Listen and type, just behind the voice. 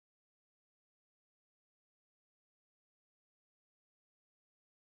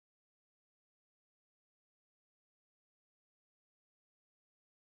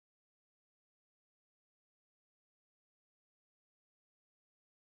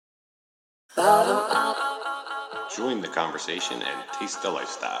Join the conversation and taste the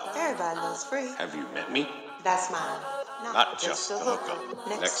lifestyle. Everybody loves free. Have you met me? That's mine. Not just the hookup.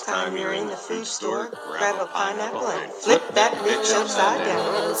 Next time you're in the food store, grab a pineapple and flip that bitch upside down.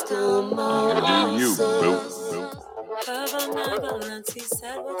 You do you, boo. Her benevolence, he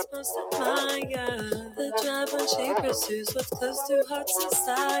said what's most admired. The drive when she pursues what's close to heart's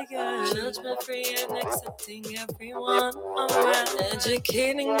desire. Judgment free and accepting everyone around.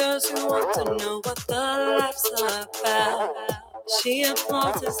 Educating those who want to know what the life's about. She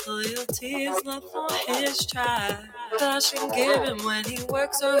applauds his loyalty, his love for his tribe. Passion given when he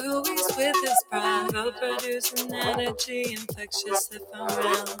works or who he's with his pride. Co-producing energy, infectious if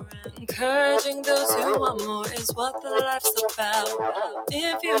around. Encouraging those who want more is what the life's about.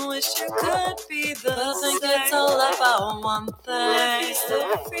 If you wish you could be the thing, it's all about one thing. If you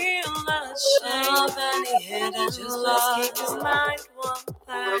still feel ashamed of any hidden just keep in mind one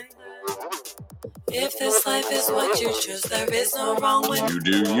thing. If this life is what you choose, there is no wrong with You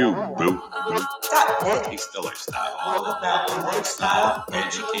do you, boo. .net. Taste the lifestyle. All about the lifestyle.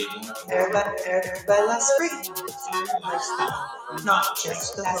 Educating. Everybody loves free. Lifestyle. Not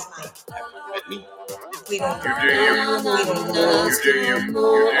just the hookup. Have you met me? We don't You do you. We don't know. You do you. You do you,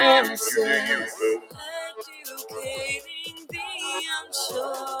 boo. educating the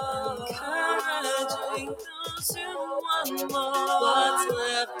unsure, encouraging those who want more. What's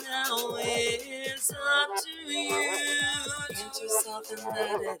left now is up to you. Get yourself and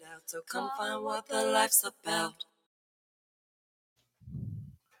let it out, so come find what the life's about.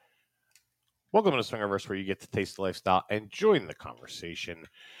 Welcome to Swingerverse, where you get to taste the lifestyle and join the conversation.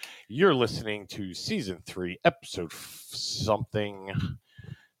 You're listening to Season 3, Episode something,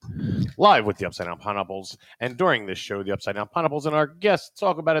 live with the Upsidedown Pineapples. And during this show, the Upsidedown Pineapples and our guests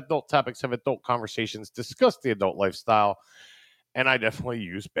talk about adult topics, have adult conversations, discuss the adult lifestyle, and I definitely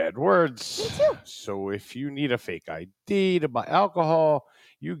use bad words. Me too. So if you need a fake ID to buy alcohol,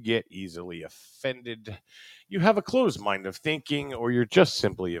 you get easily offended, you have a closed mind of thinking, or you're just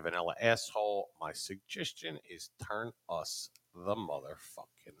simply a vanilla asshole, my suggestion is turn us the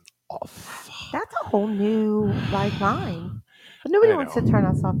motherfucking off. That's a whole new line. But nobody I wants know. to turn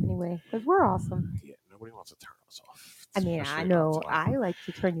us off anyway, because we're awesome. Yeah, nobody wants to turn us off. I mean, especially I not know tonight. I like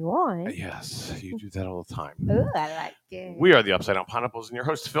to turn you on. Yes, you do that all the time. Oh, I like it. We are the Upsidedown Pineapples and your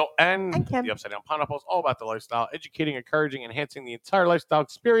hosts, Phil and Kim. the Upsidedown Pineapples, all about the lifestyle, educating, encouraging, enhancing the entire lifestyle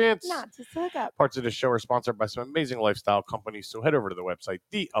experience. Not just hook up. Parts of the show are sponsored by some amazing lifestyle companies, so head over to the website,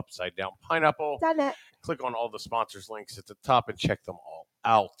 The Upsidedown Pineapple. .net. Click on all the sponsors links at the top and check them all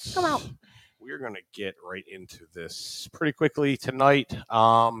out. Come out. We're going to get right into this pretty quickly tonight,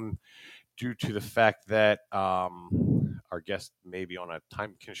 due to the fact that our guest may be on a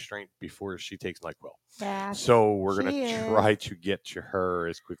time constraint before she takes NyQuil. Yes, So we're going she to is. try to get to her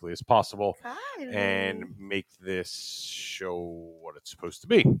as quickly as possible Kylie. and make this show what it's supposed to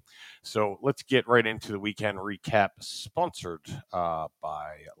be. So let's get right into the weekend recap, sponsored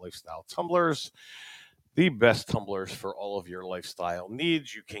by Lifestyle Tumblers. The best tumblers for all of your lifestyle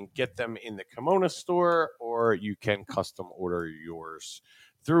needs. You can get them in the Kimona store, or you can custom order yours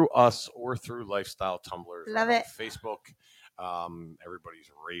through us or through Lifestyle Tumblers. Love on it. Facebook. Everybody's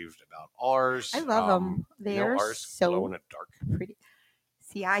raved about ours. I love them. They're ours so glow in the dark. pretty.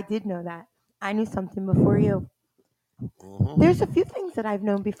 See, I did know that. I knew something before you. Mhm. There's a few things that I've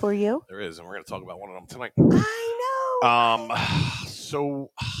known before you. There is, and we're going to talk about one of them tonight. I know.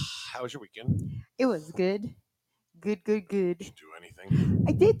 So how was your weekend? It was good. Good. Did you do anything?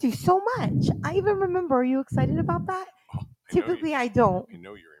 I did do so much. I even remember. Are you excited about that? Typically, I don't. I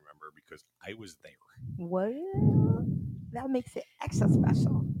know you remember because I was there. Well, that makes it extra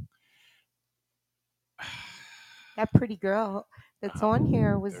special. That pretty girl that's on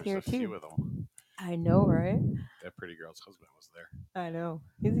here was There's here a few too. of them. I know, right? That pretty girl's husband was there. I know.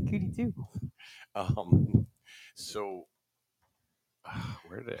 He's a cutie too. So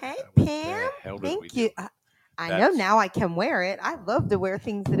where did Hey, what the Pam. hell did we Thank do? you. I know That's- now I can wear it. I love to wear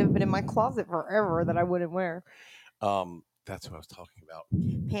things that have been in my closet forever that I wouldn't wear. That's what I was talking about.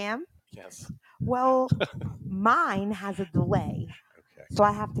 Pam? Yes. Well, mine has a delay, Okay. so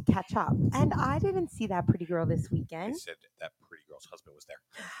I have to catch up. And I didn't see that pretty girl this I weekend. said that pretty girl's husband was there.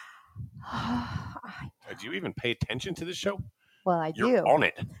 I- Do you even pay attention to the show? well, I You're do. on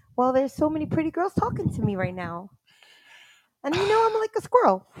it. Well, there's so many pretty girls talking to me right now. And you know I'm like a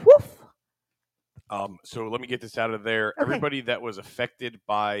squirrel. Woof. So let me get this out of there. Okay. Everybody that was affected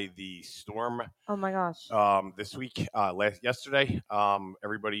by the storm Oh my gosh. this week, yesterday,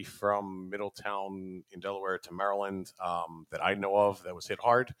 everybody from Middletown in Delaware to Maryland that I know of that was hit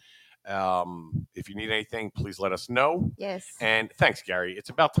hard, If you need anything, please let us know. Yes. And thanks, Gary. It's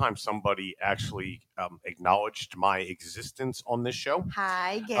about time somebody actually acknowledged my existence on this show.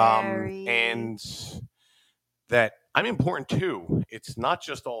 Hi, Gary. And that I'm important too. It's not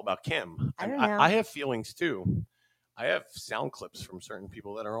just all about Kim. I don't know. I have feelings too. I have sound clips from certain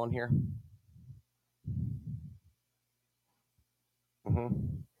people that are on here.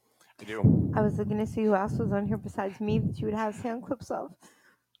 I do. I was looking to see who else was on here besides me that you would have sound clips of.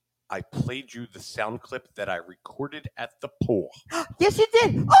 I played you the sound clip that I recorded at the pool. Yes, you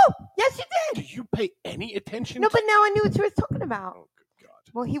did. Oh, yes, you did. Do you pay any attention? No, but now I knew what you were talking about. Oh, good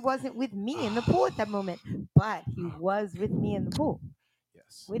God. Well, he wasn't with me in the pool at that moment, but he was with me in the pool.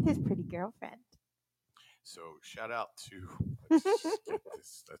 Yes. With his pretty girlfriend. So shout out to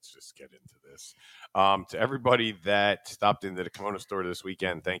let's just get into this. To everybody that stopped into the kimono store this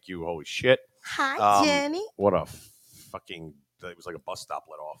weekend, thank you. Holy shit. Hi, Jenny. What a fucking it was like a bus stop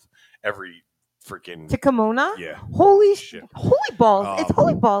let off. Every freaking To Kimona? Yeah. Holy shit. Holy balls. It's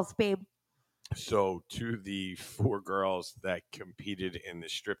holy balls, babe. So to the 4 girls that competed in the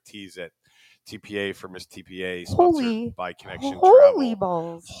striptease at TPA for Miss TPA, sponsored by Connection Holy Travel.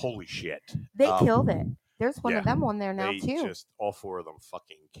 balls. Holy shit. They killed it. There's one of yeah, them on there now, they too. just all 4 of them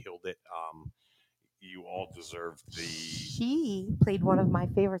fucking killed it. You all deserve the. She played one of my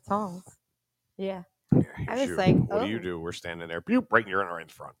favorite songs. Yeah. I was you. like, what oh. do you do? We're standing there. You're right in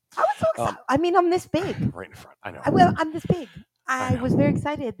front. I was so excited. I mean, I'm this big. Right in front. I know. I'm this big. I was very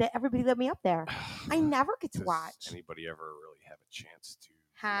excited that everybody let me up there. I never get to Does watch. anybody ever really have a chance to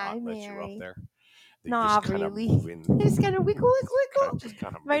Hi, not let Mary. you up there? They Not just really. Move in, They just kind of wiggle, just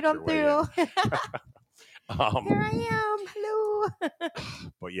kind of right on through. Here I am. Hello.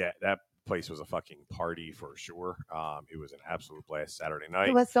 But yeah, that place was a fucking party for sure. It was an absolute blast Saturday night.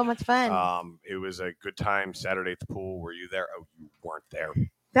 It was so much fun. It was a good time Saturday at the pool. Were you there? Oh, you weren't there.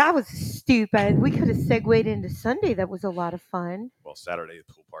 That was stupid. We could have segued into Sunday. That was a lot of fun. Well, Saturday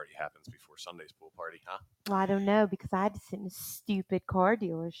the pool party happens before Sunday's pool party, huh? Well, I don't know because I had to sit in a stupid car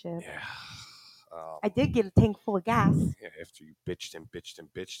dealership. Yeah. I did get a tank full of gas. Yeah, after you bitched and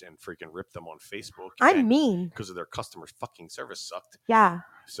freaking ripped them on Facebook. I'm mean. Because of their customer fucking service sucked. Yeah.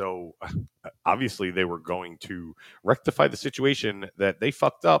 So obviously they were going to rectify the situation that they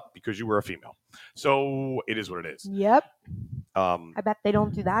fucked up because you were a female. So it is what it is. Yep. I bet they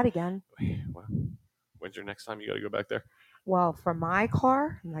don't do that again. Well, when's your next time you got to go back there? Well, for my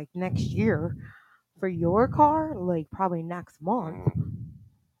car, like next year. For your car, like probably next month.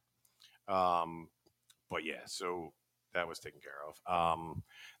 But yeah, so that was taken care of.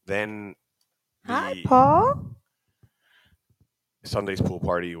 Then Hi, Paul. Sunday's pool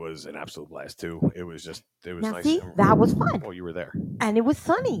party was an absolute blast too. It was nice. See, that was fun. Well, you were there, and it was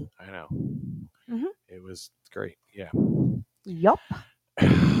sunny. I know. Mm-hmm. It was great. Yeah. Yup.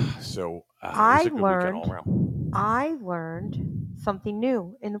 So I learned something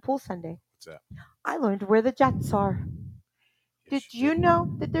new in the pool Sunday. What's that? I learned where the jets are. Yes, Did you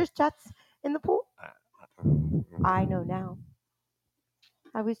know that there's jets in the pool? I know now.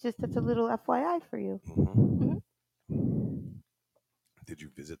 I was just that's a little FYI for you. Did you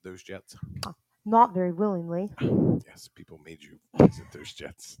visit those jets? Not very willingly. Yes, people made you visit those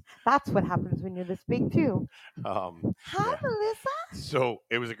jets. That's what happens when you're this big too. Hi, yeah. Melissa. So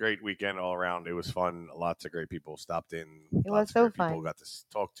it was a great weekend all around. It was fun. Lots of great people stopped in. It was so fun. People got to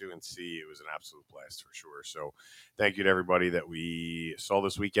talk to and see. It was an absolute blast for sure. So thank you to everybody that we saw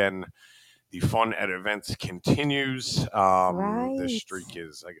this weekend. The fun at events continues. Right. The streak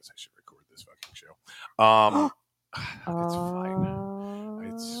is. I guess I should record this fucking show. It's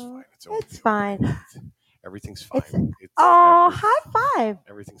fine. It's fine. Everything's fine. High five.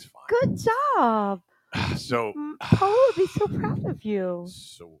 Everything's fine. Good job. So Paul would be so proud of you.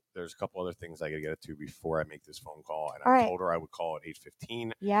 So there's a couple other things I gotta get to before I make this phone call, and All right. told her I would call at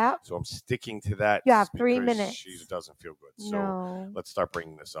 8:15. Yeah. So I'm sticking to that. You have 3 minutes. She doesn't feel good. So No. let's start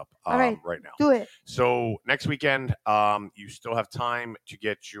bringing this up right now. Do it. So next weekend, you still have time to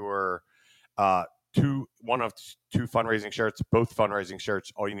get your one of two fundraising shirts, both fundraising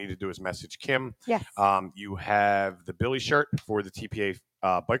shirts. All you need to do is message Kim. Yes. You have the Billy shirt for the TPA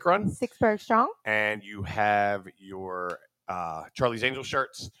bike run. 6 strong. And you have your Charlie's Angel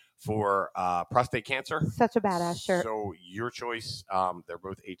shirts for prostate cancer. Such a badass shirt. So your choice. They're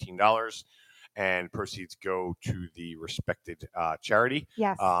both $18, and proceeds go to the respected charity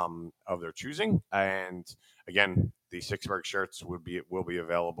yes. Of their choosing. And again, the Sixburg shirts will be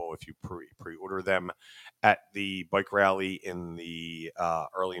available if you pre-order them at the bike rally in the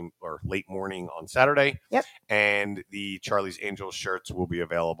early or late morning on Saturday. Yep. And the Charlie's Angels shirts will be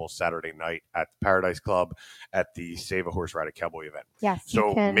available Saturday night at the Paradise Club at the Save a Horse Ride a Cowboy event. Yes. So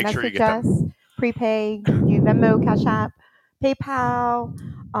you can make sure you message get us, them. prepay, do Venmo, Cash App, PayPal.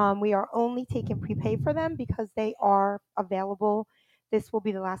 We are only taking prepay for them because they are available. This will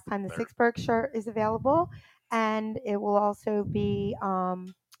be the last time the There. Sixburg shirt is available, and it will also be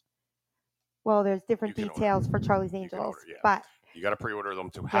well, there's different You can details order. for Charlie's You can Angels, order, yeah. but You got to pre-order them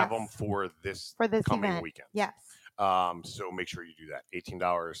to have them Yes. for this for this coming event, weekend. yes. So make sure you do that.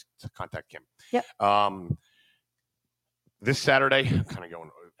 $18 to contact Kim. Yep. This Saturday, I'm kind of going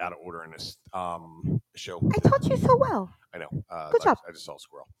out of order in this show. I taught you so well. I know. Good job. I just saw a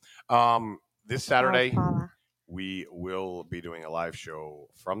squirrel. This Saturday, Fala. we will be doing a live show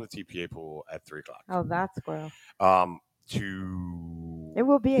from the TPA pool at 3 o'clock. Oh, that squirrel. It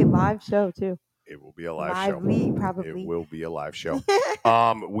will be a live show too. It will be a live Lively, show. probably. It will be a live show.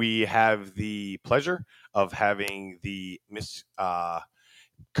 We have the pleasure of having the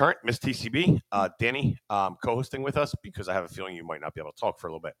current Miss TCB, Danny, co-hosting with us because I have a feeling you might not be able to talk for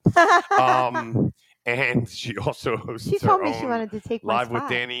a little bit. And she also hosts She told me she wanted to take my Live spot.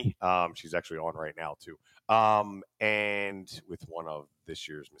 with Danny. She's actually on right now too. And with one of this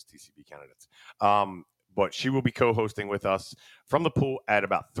year's Miss TCB candidates. But she will be co-hosting with us from the pool at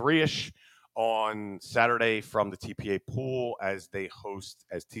about 3-ish on Saturday from the TPA pool as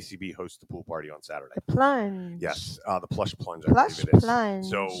TCB hosts the pool party on Saturday. The plunge. Yes, the plush plunge. Plush I believe it is. plunge.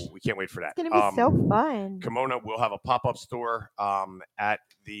 So we can't wait for that. It's gonna be so fun. Kimona will have a pop-up store at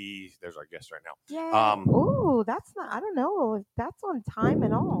the. There's our guest right now. Yay. Oh, that's not. I don't know if that's on time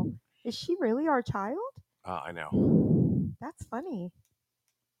and all. Is she really our child? I know. That's funny.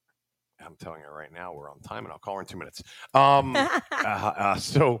 I'm telling her right now we're on time, and I'll call her in 2 minutes.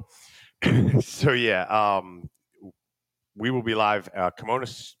 So yeah, we will be live.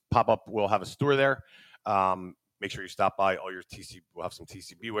 Kimona's pop-up will have a store there. Make sure you stop by. All your we'll have some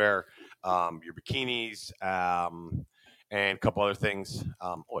TCB wear, your bikinis, and a couple other things.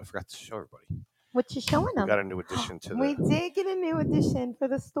 I forgot to show everybody. What you showing them? We got a new addition to We did get a new addition for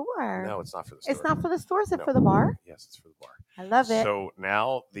the store. No, it's not for the store. It's not for the store. Is it for the bar? Yes, it's for the bar. I love it. So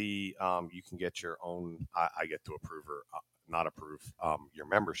now you can get your own. I get to approve or not approve your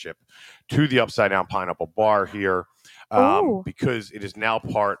membership to the Upsidedown Pineapple Bar here because it is now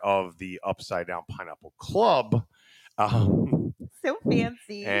part of the Upsidedown Pineapple Club. So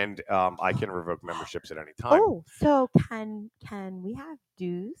fancy. And I can revoke memberships at any time. Oh, so can we have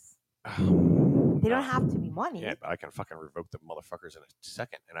dues? They don't have to be money. Yeah, but I can fucking revoke the motherfuckers in a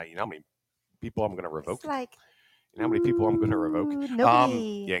second. And you know how many people I'm going to revoke? It's like, you know how many people I'm going to revoke?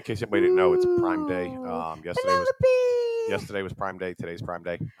 Nobody. Yeah, in case anybody didn't know, it's Prime Day. Yesterday was Prime Day. Today's Prime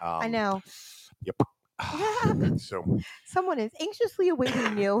Day. I know. Yep. So someone is anxiously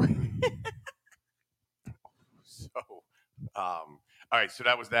awaiting you. All right. So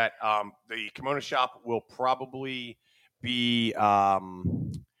that was that. The kimono shop will probably be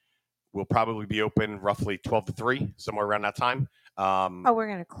open roughly 12 to 3, somewhere around that time. We're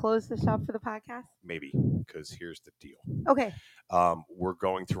going to close the shop for the podcast? Maybe, because here's the deal. Okay. We're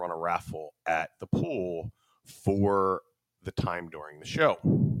going to run a raffle at the pool for the time during the show.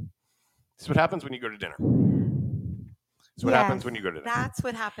 This is what happens when you go to dinner. That's what happens when you go to dinner. That's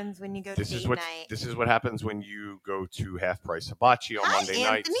what happens when you go to date night. This is what happens when you go to Half Price Hibachi on Monday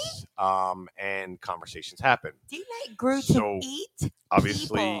nights, and conversations happen. Date night grew to 8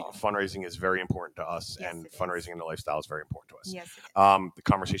 obviously, people. Fundraising is very important to us, Yes, and fundraising in the lifestyle is very important to us. Yes, it is. The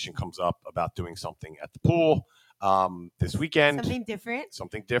conversation comes up about doing something at the pool this weekend.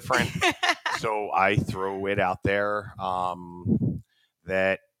 Something different. So I throw it out there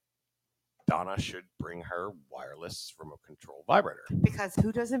that Donna should bring her wireless remote control vibrator. Because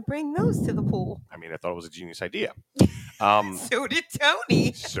who doesn't bring those to the pool? I mean, I thought it was a genius idea. So did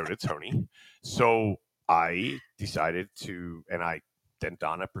Tony. So I decided to, then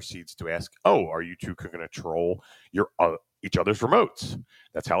Donna proceeds to ask, are you two going to troll each other's remotes?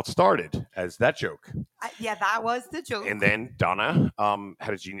 That's how it started, as that joke. Yeah, that was the joke. And then Donna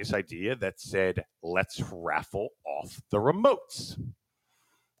had a genius idea that said, let's raffle off the remotes.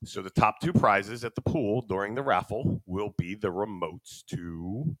 So the top 2 prizes at the pool during the raffle will be the remotes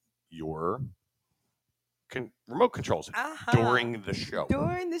to your remote controls during the show.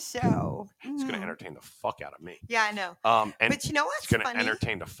 It's going to entertain the fuck out of me. Yeah, I know. But you know what's funny? It's going to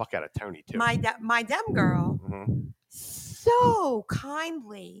entertain the fuck out of Tony, too. My dem girl so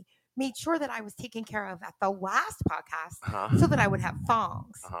kindly made sure that I was taken care of at the last podcast Uh-huh. so that I would have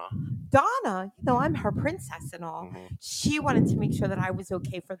thongs. Uh-huh. Donna, I'm her princess and all. Mhm. She wanted to make sure that I was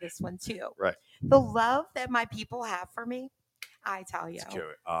okay for this one too. Right. The love that my people have for me, I tell you. It's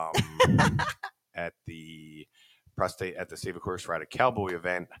cute. At the Save a Course Ride a Cowboy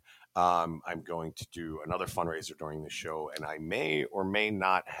event, I'm going to do another fundraiser during the show, and I may or may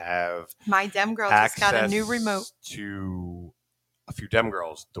not have My Dem Girl just got a new access remote. to a few Dem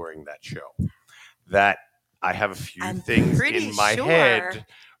Girls during that show. That I have a few I'm things pretty in my sure. head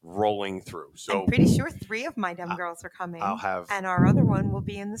rolling through. So I'm pretty sure 3 of my Dem Girls are coming. I'll have and our other one will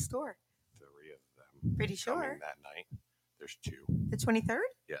be in the store. 3 of them. Pretty sure. Coming that night. There's 2. The 23rd?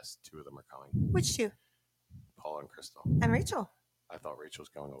 Yes, 2 of them are coming. Which 2? Paula and Crystal. And Rachel. I thought Rachel was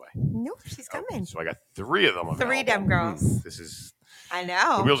going away. Nope, she's coming. Okay, so I got 3 of them available. 3 Dem Girls. This is... I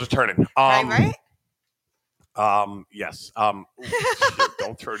know. The wheels are turning. Right? Yes. Shit,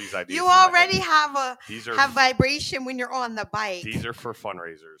 don't throw these ideas. You in my already head. have vibration when you're on the bike. These are for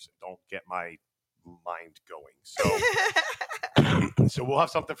fundraisers. Don't get my mind going. So, so we'll have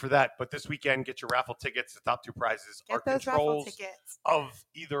something for that. But this weekend, get your raffle tickets. The top 2 prizes Get are those raffle controls tickets. of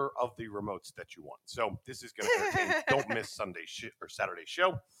either of the remotes that you want. So this is going to entertain. Don't miss Sunday or Saturday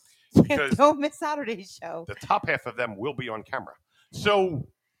show because Don't miss Saturday's show. the top half of them will be on camera. So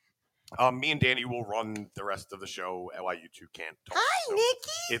me and Danny will run the rest of the show while you 2 can't talk. Hi, So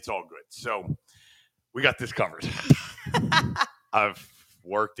Nikki. it's all good. So we got this covered. I've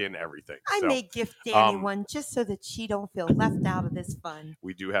worked in everything. I So may gift Danny one just so that she don't feel left out of this fun.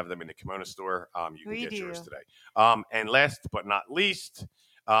 we do have them in the kimono store. You can We get do. yours today. And last but not least,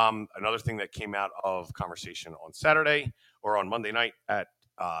 another thing that came out of conversation on Saturday or on Monday night at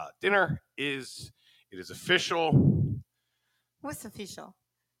dinner is it is official. What's official?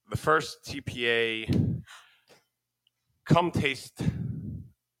 The first TPA come taste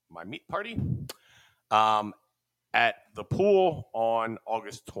my meat party at the pool on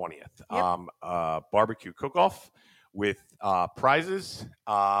August 20th. Yep. Barbecue cook-off with prizes.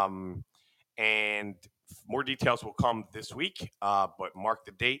 And more details will come this week, but mark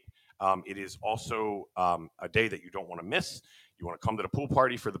the date. It is also a day that you don't want to miss. You want to come to the pool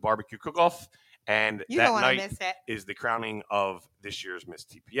party for the barbecue cook-off. And You that don't want to night miss it. is the crowning of this year's Miss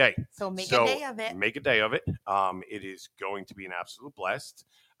TPA. So make a day of it. Make a day of it. It is going to be an absolute blast.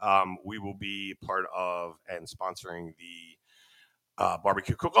 We will be part of and sponsoring the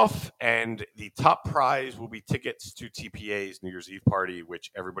barbecue cook-off, and the top prize will be tickets to TPA's New Year's Eve party, which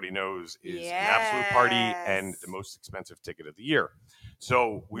everybody knows is an absolute party and the most expensive ticket of the year.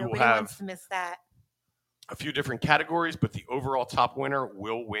 So we Nobody will have wants to miss that. a few different categories, but the overall top winner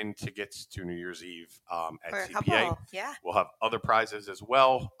will win tickets to New Year's Eve at For a TPA. couple. Yeah. We'll have other prizes as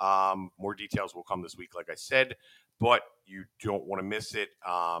well. More details will come this week, like I said, but you don't want to miss it.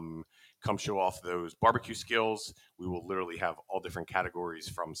 Come show off those barbecue skills. We will literally have all different categories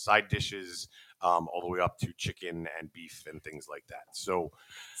from side dishes all the way up to chicken and beef and things like that. So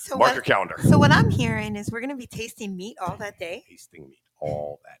mark your calendar. So what I'm hearing is we're going to be tasting meat all that day. Tasting meat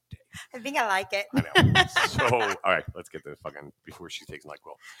all that day. I think I like it. I know. So, all right, let's get this fucking before she takes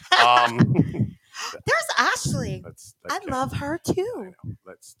NyQuil. There's Ashley. I love her I too. know.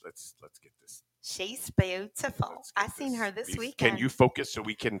 Let's get this. She's beautiful. I seen her this weekend. Can you focus so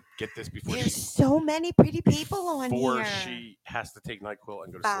we can get this before There's so many pretty people on before here. she has to take NyQuil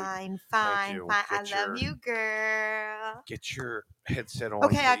and go to sleep? Fine. you. I Get love you, girl. Get your headset on.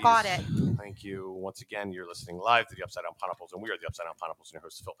 Okay, I got please. it. Thank you. Once again, you're listening live to the Upsidedown Pineapples, and we are the Upsidedown Pineapples, and your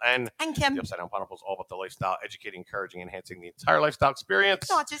hosts Phil and Kim. the Upsidedown Pineapples, all about the lifestyle, educating, encouraging, enhancing the entire lifestyle experience.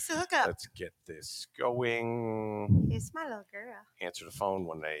 Not just a hookup. Let's get this going. Here's my little girl. Answer the phone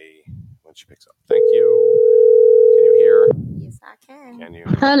when she picks up. Thank you. Can you hear? Yes, I can. Can you?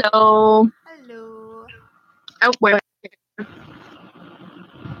 Hello. Hello. Oh, wait.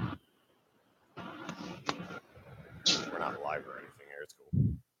 We're not live or anything here. It's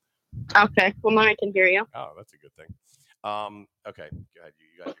cool. Okay. Well, now I can hear you. Oh, that's a good thing. Okay. Go ahead.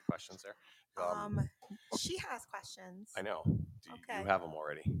 You got any questions there? She has questions. I know. Do Okay. you have them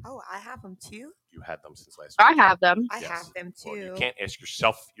already? Oh, I have them too. You had them since last I week. have them. I Yes. have them too. Well, you can't ask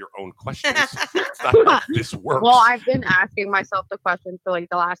yourself your own questions. It's not how this works. Well, I've been asking myself the question for like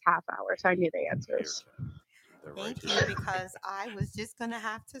the last half hour, so I knew the answers. They're Thank right you, because I was just gonna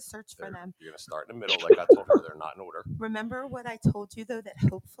have to search for them. You're going to start in the middle. Like I told her, they're not in order. Remember what I told you though, that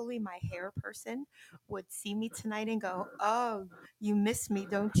hopefully my hair person would see me tonight and go, "Oh, you miss me,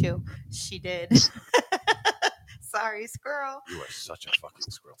 don't you?" She did. Sorry, squirrel. You are such a fucking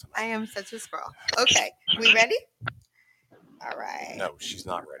squirrel tonight. I am such a squirrel. Okay, we ready? All right. No, she's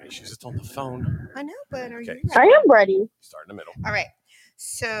not ready. She's just on the phone. I know, but are Okay. you I ready? am ready. Start in the middle. All right.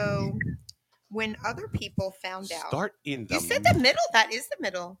 So when other people found out, Start in the you said the middle. That is the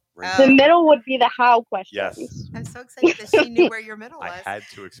middle. Right. The middle would be the how questions. Yes. I'm so excited that she knew where your middle was. I had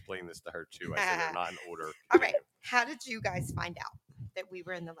to explain this to her too. I said they're not in order. All right. How did you guys find out that we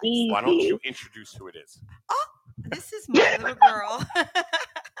were in the lifestyle? Why don't you introduce who it is? Oh, this is my little girl.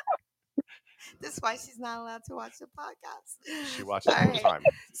 This is why she's not allowed to watch the podcast. She watches all the time.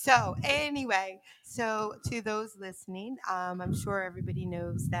 So anyway, to those listening, I'm sure everybody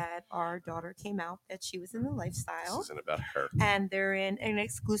knows that our daughter came out that she was in the lifestyle. This isn't about her. And they're in an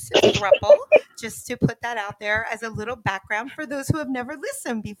exclusive throuple. Just to put that out there as a little background for those who have never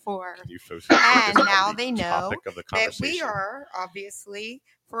listened before. You folks and now they know that we are obviously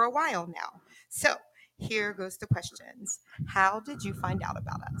for a while now. So here goes the questions. How did you find out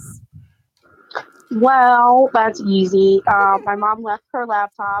about us? Well, that's easy. My mom left her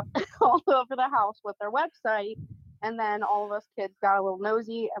laptop all over the house with their website, and then all of us kids got a little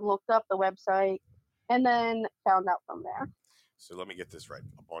nosy and looked up the website, and then found out from there. So let me get this right.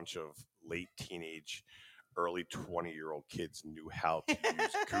 A bunch of late teenage, early 20-year-old kids knew how to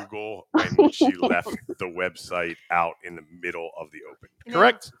use Google when she left the website out in the middle of the open.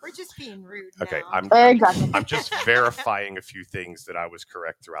 Correct? We're just being rude. Okay, now. I'm just verifying a few things that I was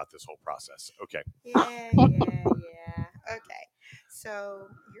correct throughout this whole process. Okay. Yeah. Okay. So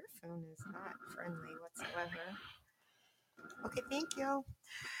your phone is not friendly whatsoever. Okay, thank you.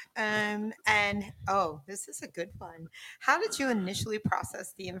 And this is a good one. How did you initially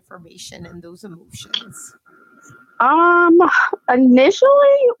process the information and those emotions? Initially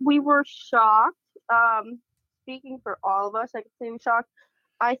we were shocked. Speaking for all of us, I could say we're shocked.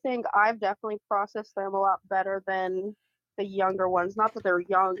 I think I've definitely processed them a lot better than the younger ones. Not that they're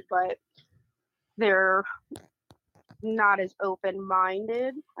young, but they're not as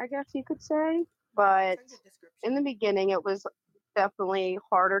open-minded, I guess you could say. But in the beginning, it was definitely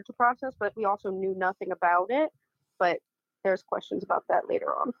harder to process, but we also knew nothing about it. But there's questions about that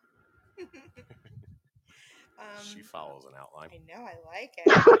later on. She follows an outline. I know, I like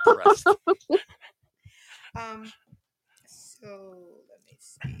it. So let me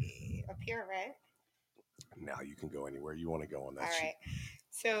see. Up here, right? Now you can go anywhere you want to go on that sheet.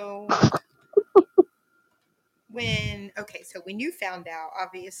 All right. So when you found out,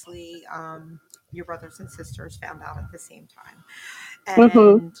 obviously, your brothers and sisters found out at the same time,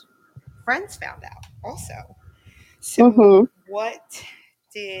 and friends found out also. So what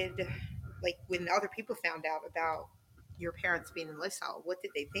did, like, when other people found out about your parents being in lifestyle, what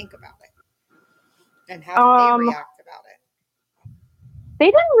did they think about it? And how did they react about it? They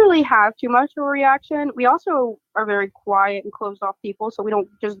didn't really have too much of a reaction. We also are very quiet and closed off people, so we don't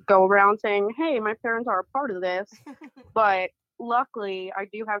just go around saying, hey, my parents are a part of this. But luckily, I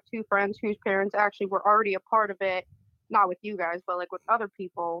do have two friends whose parents actually were already a part of it, not with you guys, but like with other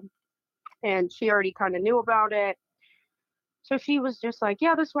people. And she already kind of knew about it. So she was just like,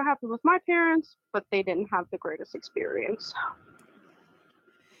 yeah, this is what happened with my parents, but they didn't have the greatest experience.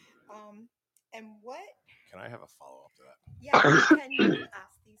 And what? Can I have a follow-up to that? Yeah, can you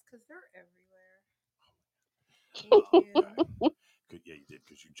ask these because they're everywhere. Thank you. Good, yeah, you did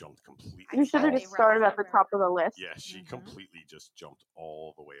because you jumped completely. You should have just started at the top of the list. Yeah, she completely just jumped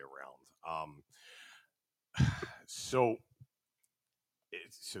all the way around. So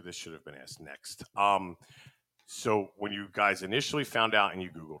this should have been asked next. So when you guys initially found out and you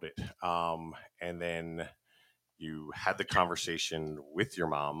Googled it, and then you had the conversation with your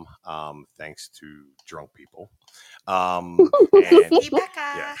mom, thanks to drunk people.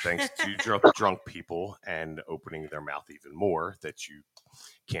 Thanks to drunk people and opening their mouth even more, that you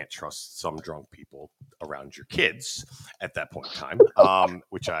can't trust some drunk people around your kids at that point in time,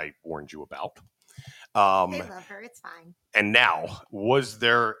 which I warned you about. They love her. It's fine. And now,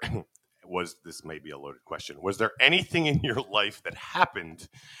 this may be a loaded question. Was there anything in your life that happened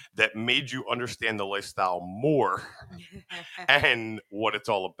that made you understand the lifestyle more and what it's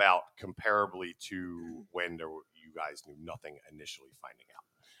all about, comparably to when you guys knew nothing initially finding out?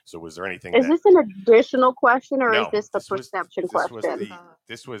 So was there anything? Is this an additional question, or No, is this the perception question?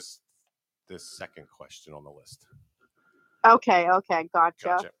 This was the second question on the list. Okay,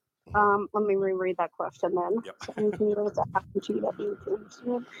 gotcha. Let me reread that question then. Yep.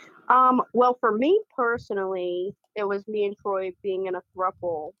 Well, for me personally, it was me and Troy being in a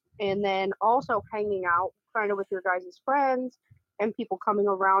throuple, and then also hanging out kind of with your guys' friends and people coming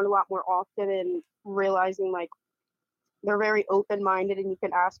around a lot more often and realizing like they're very open-minded and you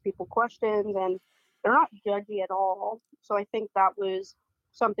can ask people questions and they're not judgy at all. So I think that was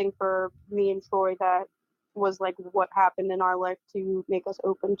something for me and Troy that was like what happened in our life to make us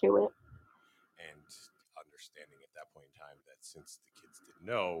open to it. And understanding at that point in time that since the kids didn't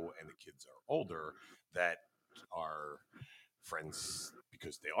know, and the kids are older, that our friends,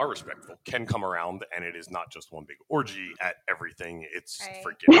 because they are respectful, can come around, and it is not just one big orgy at everything. It's Right.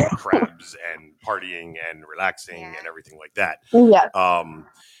 freaking crabs and partying and relaxing Yeah. and everything like that. Yes.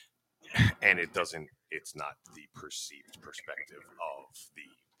 And it's not the perceived perspective of the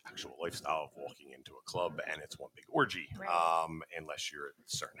actual lifestyle of walking into a club and it's one big orgy, Right. unless you're at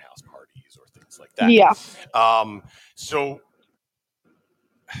certain house parties or things like that. Yeah. So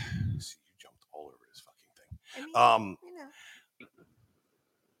see, you jumped all over this fucking thing. I mean,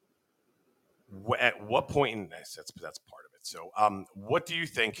 At what point in this, that's part of it. So what do you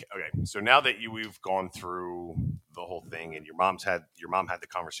think? Okay, so now that we've gone through the whole thing and your mom had the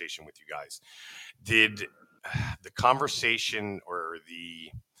conversation with you guys, did the conversation or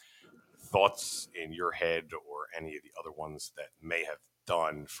the thoughts in your head or any of the other ones that may have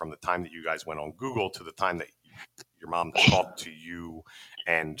done from the time that you guys went on Google to the time that your mom talked to you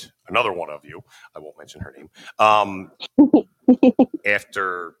and another one of you, I won't mention her name,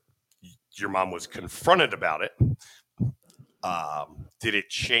 after your mom was confronted about it, did it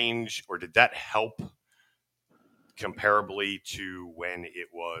change or did that help comparably to when it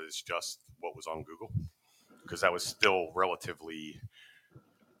was just what was on Google? Because that was still relatively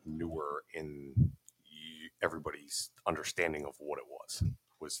newer in everybody's understanding of what it was.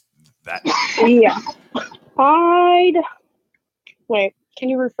 Was that? Yeah. Wait, can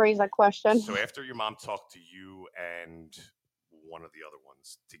you rephrase that question? So after your mom talked to you and one of the other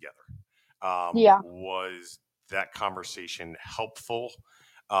ones together, was that conversation helpful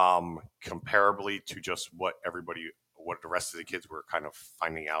comparably to just what the rest of the kids were kind of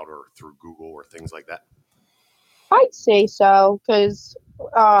finding out or through Google or things like that? I'd say so, because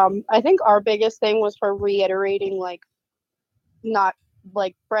I think our biggest thing was her reiterating, like, not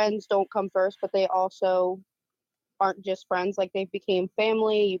like friends don't come first, but they also aren't just friends. Like, they became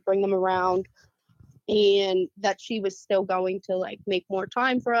family, you bring them around, and that she was still going to, like, make more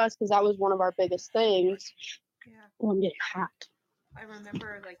time for us, because that was one of our biggest things. Yeah. Oh, I'm getting hot. I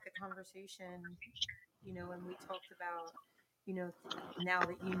remember like the conversation, when we talked about, now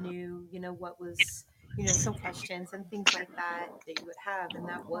that you knew, what was, some questions and things like that you would have. And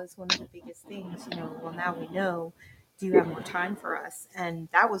that was one of the biggest things, well, now we know, do you have more time for us? And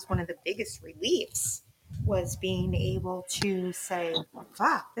that was one of the biggest reliefs, was being able to say,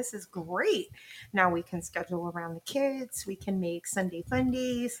 fuck, this is great. Now we can schedule around the kids. We can make Sunday fun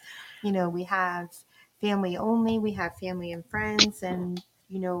days. We have family only. We have family and friends, and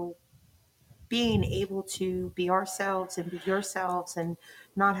being able to be ourselves and be yourselves and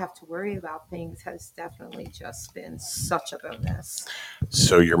not have to worry about things has definitely just been such a bonus.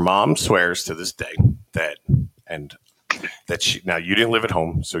 So your mom swears to this day that she, now you didn't live at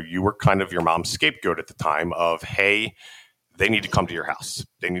home, so you were kind of your mom's scapegoat at the time of, hey, they need to come to your house.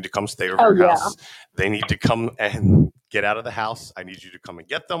 They need to come stay over your house. They need to come and get out of the house. I need you to come and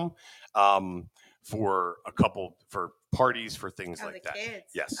get them for parties, for things like that.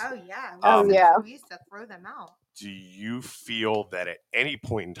 Kids. Yes. Oh yeah. We used to throw them out. Do you feel that at any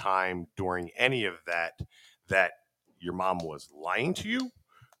point in time during any of that your mom was lying to you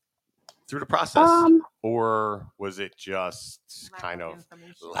through the process, or was it just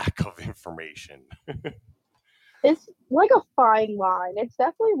lack of information? It's like a fine line. It's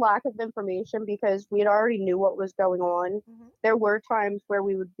definitely lack of information, because we already knew what was going on. Mm-hmm. There were times where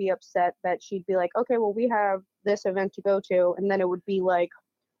we would be upset that she'd be like, okay, well, we have this event to go to. And then it would be like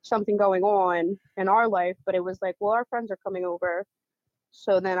something going on in our life. But it was like, well, our friends are coming over.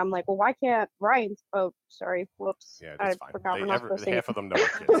 So then I'm like, well, why can't Ryan? Oh, sorry. Whoops. Yeah, that's fine. Forgot we're not supposed to say half of them know our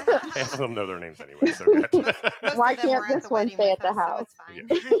kids. Half of them know their names anyway. So good. Why can't this one stay at the house? So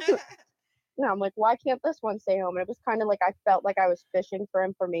it's fine. Yeah, I'm like, why can't this one stay home? And it was kind of like I felt like I was fishing for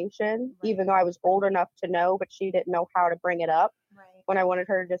information, Right. even though I was old enough to know, but she didn't know how to bring it up. Right. When I wanted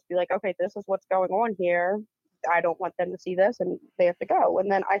her to just be like, okay, this is what's going on here. I don't want them to see this, and they have to go. And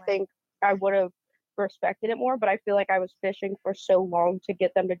then I think I would have respected it more, but I feel like I was fishing for so long to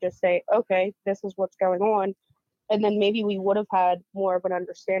get them to just say, okay, this is what's going on. And then maybe we would have had more of an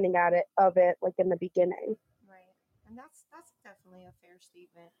understanding of it, like in the beginning. Right. And that's definitely a fair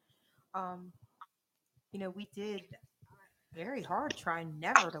statement. We did very hard trying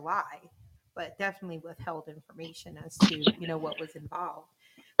never to lie, but definitely withheld information as to, what was involved.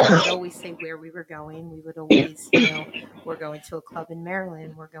 We would always say where we were going. We would always, we're going to a club in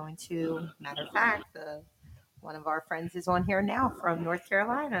Maryland. We're going to, matter of fact, one of our friends is on here now from North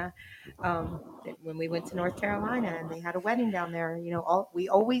Carolina. When we went to North Carolina and they had a wedding down there, we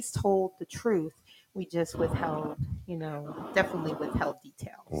always told the truth. We just withheld, definitely withheld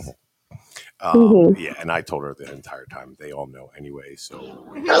details. Yeah, and I told her the entire time. They all know anyway, so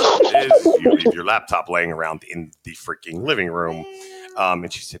it is what it is. You leave your laptop laying around in the freaking living room.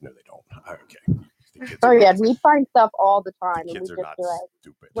 And she said, no, they don't. Okay. The kids are not, we find stuff all the the time, and we kids just are be not like,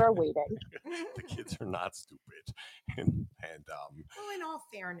 stupid. we're waiting. The kids are not stupid. And Well, in all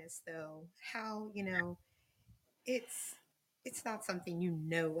fairness, though, how it's not something you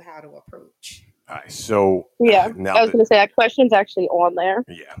know how to approach. all right, so Yeah, now I was that, gonna say that question's actually on there.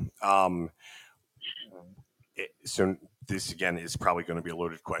 yeah. So this again is probably going to be a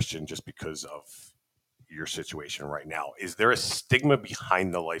loaded question just because of your situation right now. Is there a stigma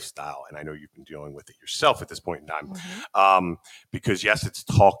behind the lifestyle? And I know you've been dealing with it yourself at this point in time. Because yes, it's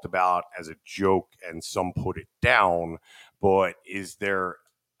talked about as a joke and some put it down, but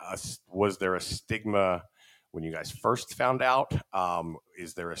was there a stigma when you guys first found out?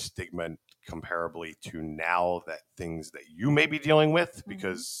 Is there a stigma comparably to now that things that you may be dealing with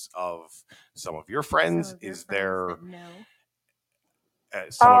because of some of your friends? Is there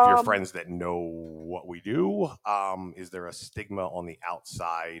some of your friends that know what we do? Is there a stigma on the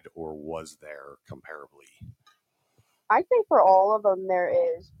outside, or was there comparably? I think for all of them there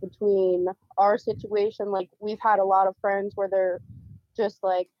is. Between our situation, like we've had a lot of friends where they're just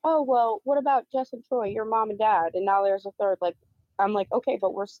like, oh well, what about Jess and Troy, your mom and dad? And now there's a third. Like I'm like, okay,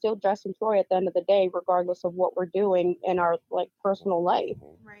 but we're still Jess and Troy at the end of the day, regardless of what we're doing in our like personal life.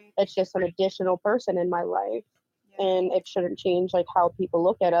 Right. It's just an additional person in my life, and it shouldn't change like how people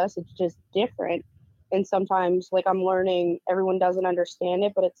look at us. It's just different. And sometimes like I'm learning everyone doesn't understand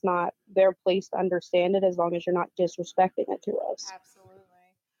it, but it's not their place to understand it as long as you're not disrespecting it to us. Absolutely.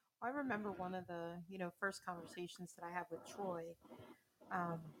 I remember one of the first conversations that I had with Troy.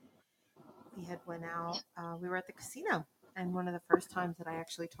 Um, we had went out. We were at the casino, and one of the first times that I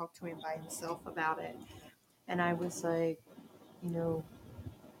actually talked to him by himself about it, and I was like, you know,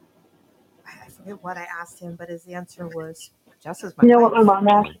 I forget what I asked him, but his answer was, "Jess is my You know what my wife." mom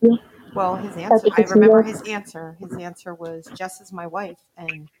asked you Well, his at answer, the I remember casino? his answer. His answer was, "Jess is my wife,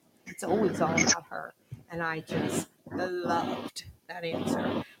 and it's always all about her." And I just loved that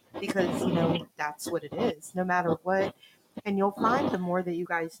answer because, that's what it is, no matter what. And you'll find the more that you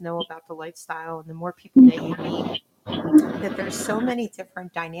guys know about the lifestyle and the more people that you meet, that there's so many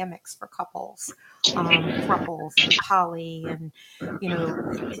different dynamics for couples, thruples and poly and,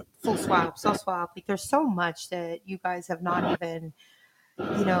 full swap, self swap. Like there's so much that you guys have not even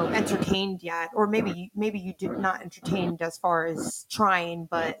entertained yet, or maybe you did not entertained as far as trying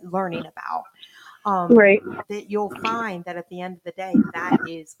but learning about, Right. that you'll find that at the end of the day that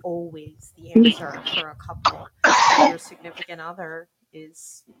is always the answer for a couple, that your significant other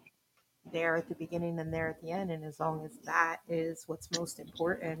is there at the beginning and there at the end, and as long as that is what's most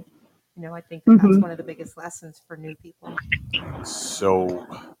important, I think that that's one of the biggest lessons for new people. So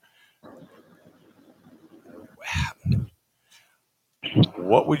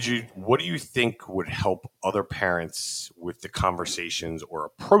what do you think would help other parents with the conversations or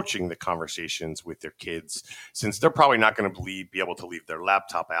approaching the conversations with their kids, since they're probably not going to be able to leave their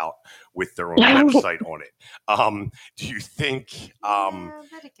laptop out with their own website on it? Do you think,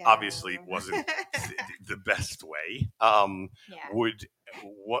 Let it go. obviously it wasn't the best way,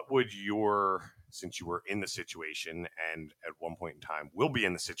 since you were in the situation and at one point in time will be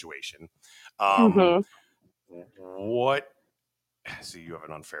in the situation, what so you have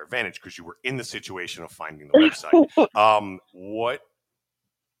an unfair advantage because you were in the situation of finding the website. What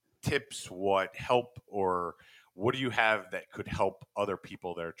tips, what help, or what do you have that could help other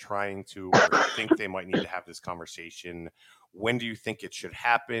people that are trying to or think they might need to have this conversation? When do you think it should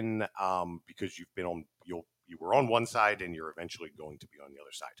happen? Because you've been on, you were on one side and you're eventually going to be on the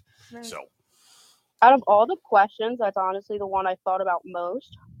other side. Right. So, Out of all the questions, that's honestly the one I thought about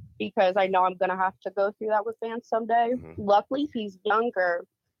most because I know I'm going to have to go through that with Vance someday. Luckily, he's younger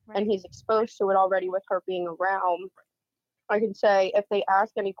and he's exposed to it already with her being around. I can say if they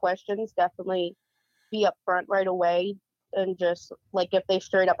ask any questions, definitely be upfront right away and just like if they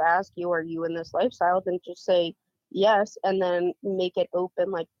straight up ask you, are you in this lifestyle? Then just say yes and then make it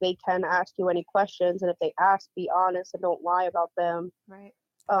open. Like they can ask you any questions, and if they ask, be honest and don't lie about them. Right.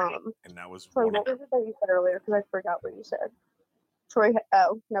 And that was Troy, what was it that you said earlier? Because I forgot what you said. Troy,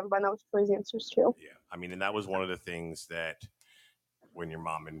 oh, never mind. That was Troy's answers too. Yeah, I mean, and that was one of the things that when your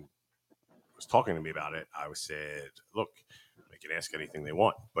mom was talking to me about it, I said, look, they can ask anything they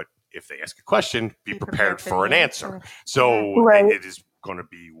want, but if they ask a question, be prepared for an answer. So it is going to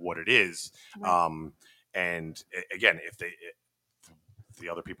be what it is. Right. And again, if the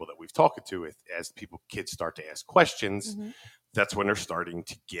other people that we've talked to, as kids start to ask questions, that's when they're starting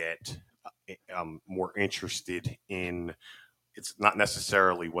to get more interested in it's not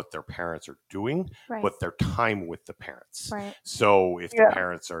necessarily what their parents are doing, Right. but their time with the parents. Right. So if Yeah. the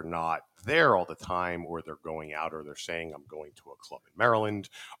parents are not there all the time, or they're going out, or they're saying, I'm going to a club in Maryland,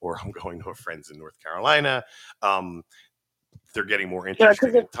 or I'm going to a friend's in North Carolina, they're getting more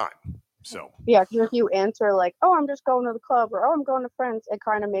interested in time. So yeah, because if you answer like, "Oh, I'm just going to the club," or "Oh, I'm going to friends," it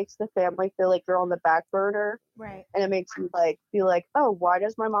kind of makes the family feel like you're on the back burner, Right. and it makes you like feel like, "Oh, why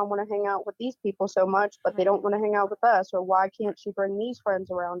does my mom want to hang out with these people so much, but they Right. don't want to hang out with us?" Or why can't she bring these friends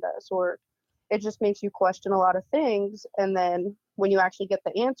around us? Or it just makes you question a lot of things. And then when you actually get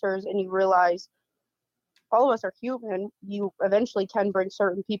the answers and you realize all of us are human, you eventually can bring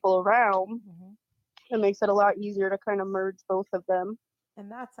certain people around. Mhm. It makes it a lot easier to kind of merge both of them. And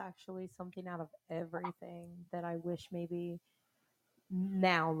that's actually something out of everything that I wish maybe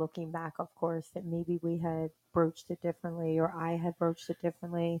now looking back, of course, that maybe we had broached it differently or I had broached it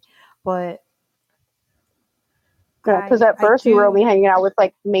differently. But Yeah, because at I first we were only do, hanging out with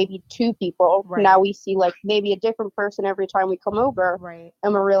like maybe 2 people. right, Now we see like maybe a different person every time we come over, right,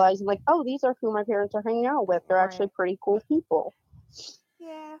 and we're realizing like, oh, these are who my parents are hanging out with. They're actually right. pretty cool people.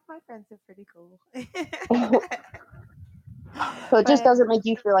 Yeah, my friends are pretty cool. So it just But doesn't make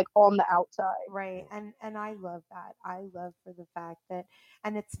you feel like on the outside. right, and I love that. I love for the fact that,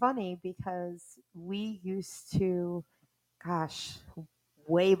 and it's funny because we used to, gosh,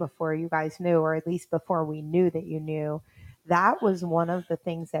 way before you guys knew, or at least before we knew that you knew, that was one of the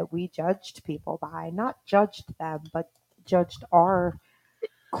things that we judged people by. Not judged them, but judged our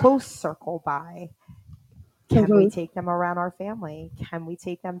close circle by. Can we Hmm. take them around our family? Can we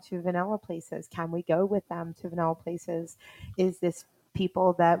take them to vanilla places? Can we go with them to vanilla places? Is this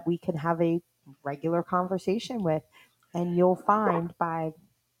people that we can have a regular conversation with? And you'll find by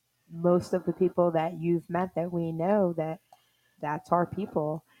most of the people that you've met that we know that that's our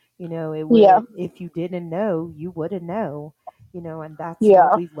people. You know, it Yeah, would, if you didn't know, you wouldn't know, you know, and that's what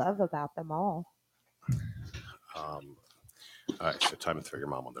yeah. we love about them all. all right, so time to throw your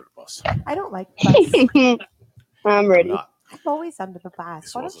mom under the bus. I don't like bus. I'm I'm ready. not. I'm always under the bus.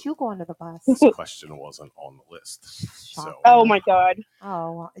 This Why don't wasn't. you go under the bus? This question wasn't on the list. So Shocker. Oh my god,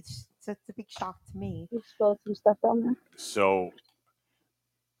 Oh, well, it's a big shock to me. you spilled some stuff down there. so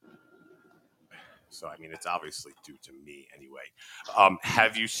I mean, it's obviously due to me anyway.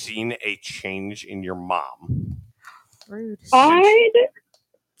 Have you seen a change in your mom Rude.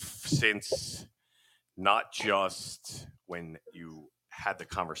 since not just when you had the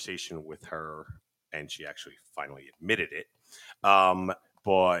conversation with her and she actually finally admitted it,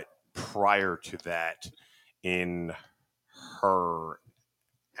 but prior to that, in her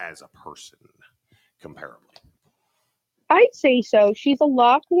as a person, comparably? I'd say so. She's a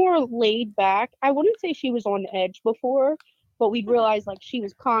lot more laid back. I wouldn't say she was on edge before, but we'd realize like she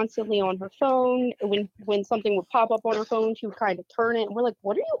was constantly on her phone. When something would pop up on her phone, she would kind of turn it, and we're like,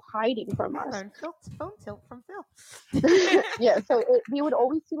 "What are you hiding from I us?" learned phone tilt from Phil. Yeah, so we would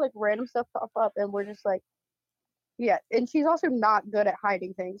always see like random stuff pop up, and we're just like, yeah. And she's also not good at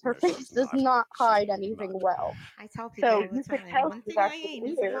hiding things. Her No, face she's does not. not hide She's anything not. well. I tell people So all the you could time, tell one she's thing I actually ain't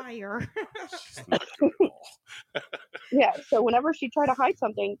is a weird. liar. She's not good at all. Yeah, so whenever she tried to hide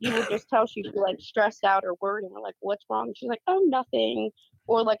something, you would just tell she'd be like stressed out or worried, and we're like, "What's wrong?" And she's like, "Oh, nothing."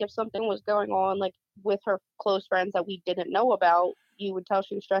 Or like if something was going on like with her close friends that we didn't know about, you would tell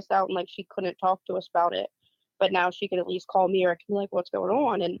she was stressed out and like she couldn't talk to us about it. But now she can at least call me or be like, "What's going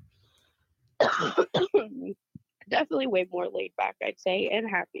on?" And definitely way more laid back, I'd say, and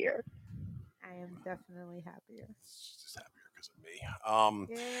happier. I am definitely happier. She's just happier because of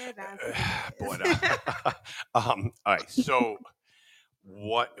me. Yeah, that's what it is. But all right. So,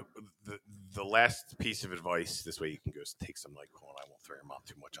 what the last piece of advice? This way, you can go take some Nyquil, and I won't throw your mom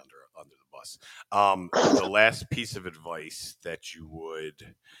too much under the bus. The last piece of advice that you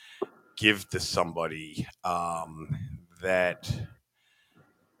would give to somebody that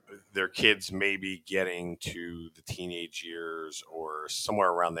their kids may be getting to the teenage years or somewhere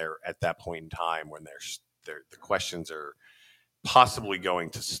around there at that point in time when the questions are possibly going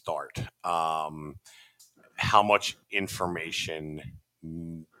to start. How much information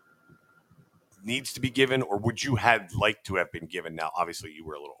needs to be given, or would you had like to have been given? Now, obviously, you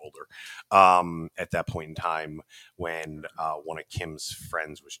were a little older at that point in time when one of Kim's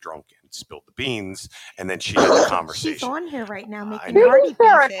friends was drunk and spilled the beans, and then she had the conversation. She's on here right now making To hearty be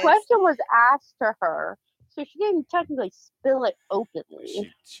fair, a faces. question was asked to her, so she didn't technically spill it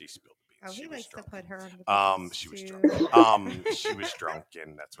openly. She spilled the beans. Oh, She he was likes to drunk. put her on the bus. She was too. drunk. She was drunk,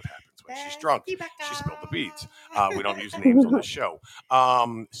 and that's what happens when she's drunk. She spilled the beans. We don't use names on the show.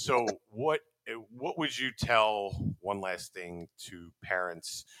 So what would you tell, one last thing, to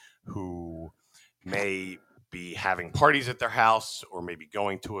parents who may be having parties at their house, or maybe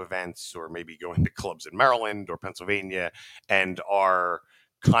going to events, or maybe going to clubs in Maryland or Pennsylvania, and are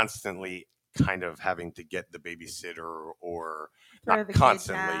constantly kind of having to get the babysitter, or Throw not the kids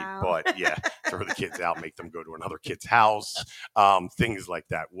constantly, out. but yeah, throw the kids out, make them go to another kid's house, things like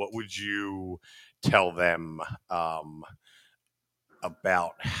that. What would you tell them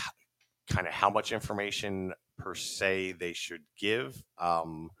about kind of how much information per se they should give?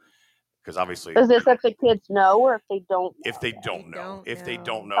 Because obviously, Is this if the kids know or if they don't know? if they don't know, if they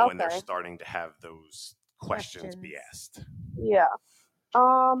don't know, and they're Okay. starting to have those questions be asked. Yeah.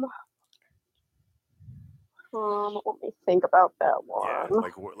 Let me think about that one. Yeah,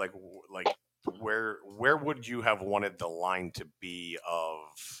 like where would you have wanted the line to be of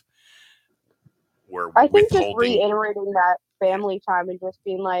where I think just withholding? reiterating that family time and just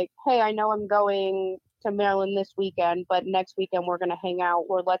being like, hey, I know I'm going to Maryland this weekend, but next weekend we're going to hang out,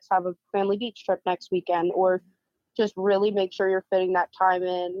 or let's have a family beach trip next weekend, or just really make sure you're fitting that time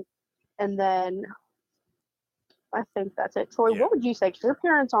in. And then I think that's it. Troy, Yeah. what would you say? Because your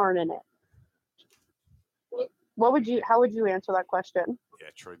parents aren't in it. How would you answer that question? Yeah,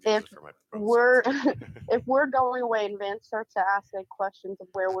 Troy deals If it for my we're if we're going away and Vance starts to ask like questions of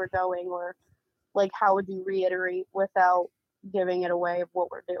where we're going, or like how would you reiterate without giving it away of what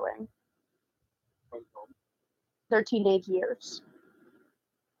we're doing? Their teenage years.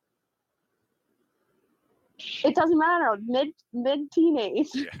 It doesn't matter. Mid teenage.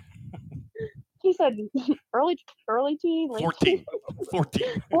 Yeah. He said early teen, late 14.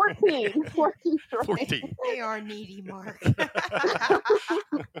 14. 14. They are needy, Mark. What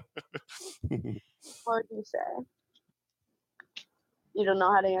would you say? You don't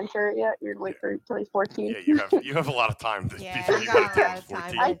know how to answer it yet? You're wait for till he's 14? Yeah, you have a lot of time before you got get a down lot to of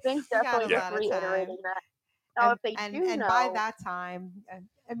time. 14. I think You got definitely a just lot of time. reiterating that. Now, if they do know, by that time,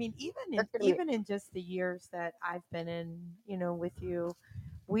 I mean, That's gonna be- even in just the years that I've been in, with you,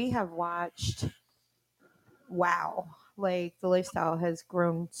 we have watched. Wow, like the lifestyle has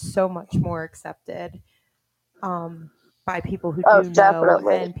grown so much more accepted by people who do know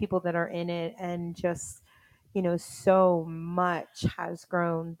definitely. and people that are in it, and just so much has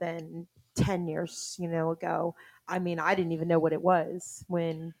grown than 10 years ago. I mean, I didn't even know what it was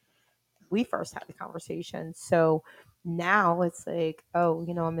when we first had the conversation. So now it's like, oh,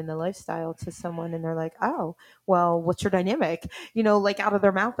 I'm in the lifestyle to someone, and they're like, oh, well, what's your dynamic? Like out of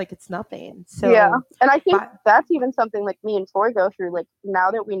their mouth, like it's nothing. So yeah, and I think that's even something like me and Troy go through. Like now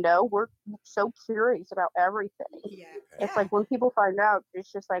that we know, we're so curious about everything. Yeah, it's like when people find out,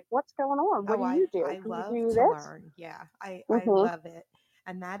 it's just like, what's going on? What do you do? I Can love you do to this? learn. Yeah, I love it.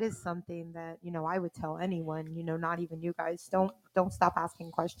 And that is something that, I would tell anyone, not even you guys, don't stop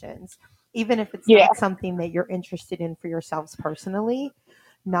asking questions. Even if it's not something that you're interested in for yourselves personally,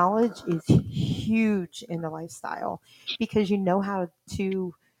 knowledge is huge in the lifestyle, because you know how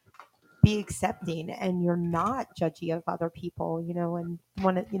to be accepting, and you're not judgy of other people, and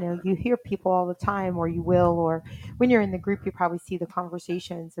when you hear people all the time, or you will, or when you're in the group, you probably see the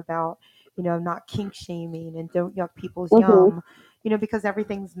conversations about, not kink shaming and don't yuck people's yum, because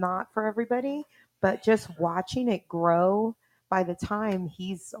everything's not for everybody. But just watching it grow, by the time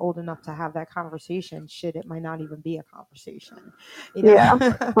he's old enough to have that conversation, shit, it might not even be a conversation. Yeah.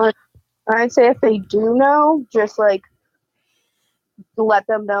 I'd say if they do know, just like let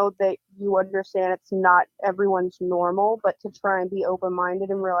them know that you understand it's not everyone's normal, but to try and be open-minded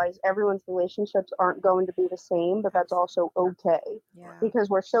and realize everyone's relationships aren't going to be the same, but that's also okay. Yeah. Because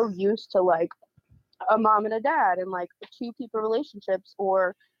we're so used to like a mom and a dad and like two people relationships,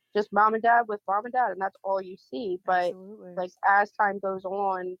 or just mom and dad with mom and dad, and that's all you see. But like as time goes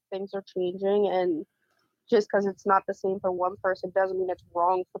on, things are changing, and just because it's not the same for one person doesn't mean it's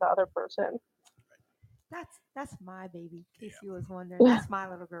wrong for the other person. That's my baby, in case you was wondering. That's my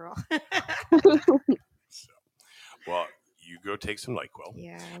little girl. Well, you go take some NyQuil.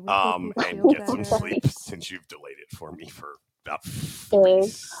 Yeah. And get some sleep, since you've delayed it for me for about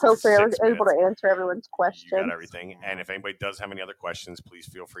 36 Hopefully I was able minutes. to answer everyone's questions. You got everything. And if anybody does have any other questions, please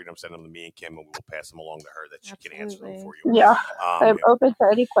feel free to send them to me and Kim, and we will pass them along to her, that she can answer them for you. Yeah, I'm open to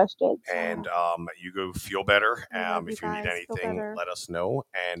any questions. And you go feel better. If you need anything, let us know,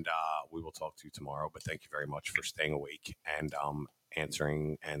 and we will talk to you tomorrow. But thank you very much for staying awake and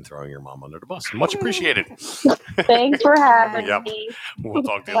answering and throwing your mom under the bus. Much appreciated. Thanks for having me. We'll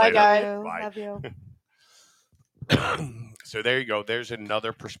talk to you Bye, later. guys. Bye. Love you. So there you go. There's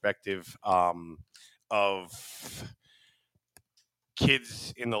another perspective of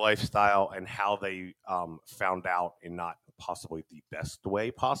kids in the lifestyle and how they found out in not possibly the best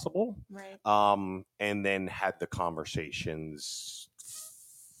way possible. Right. And then had the conversations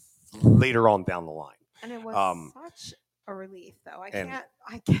later on down the line. And it was such a relief, though.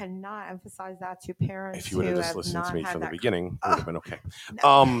 I cannot emphasize that to parents. If you would have who just listened to me from the beginning, it would have been okay.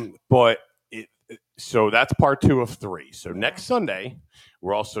 No. But so that's part 2 of 3. So next Sunday,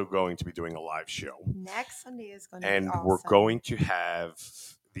 we're also going to be doing a live show. Next Sunday is going to be And awesome. we're going to have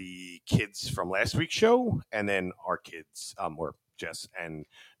the kids from last week's show, and then our kids, or Jess and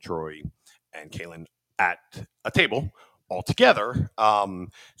Troy and Kaylin, at a table all together.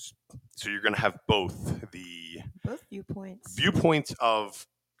 So you're going to have both viewpoints of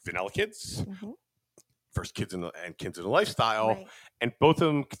vanilla kids, versus kids and kids in the lifestyle, Right. and both of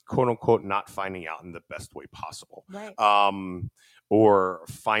them, quote unquote, not finding out in the best way possible, Right. or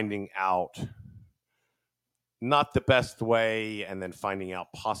finding out not the best way, and then finding out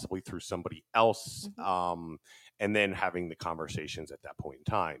possibly through somebody else, and then having the conversations at that point in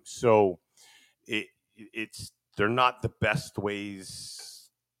time. So they're not the best ways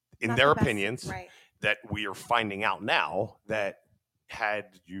in Not their the best, opinions, right. that we are finding out now, that had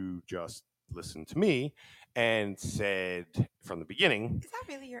you just listened to me and said from the beginning, Is that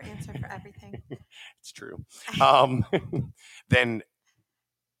really your answer for everything? it's true. Then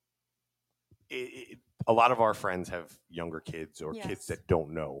a lot of our friends have younger kids or kids that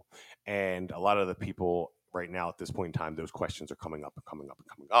don't know. And a lot of the people right now at this point in time, those questions are coming up and coming up and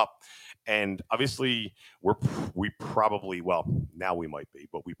coming up. And obviously we probably, well, now we might be,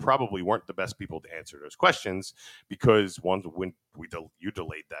 but we probably weren't the best people to answer those questions, because when you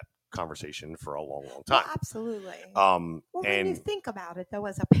delayed that conversation for a long time. Well, absolutely. When you think about it, though,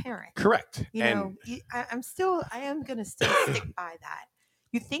 as a parent, correct. I am going to still stick by that.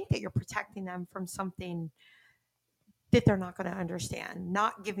 You think that you're protecting them from something that they're not going to understand,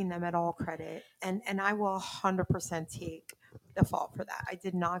 not giving them at all credit. And I will 100% take the fault for that. I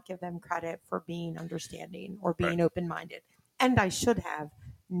did not give them credit for being understanding or being open-minded. And I should have,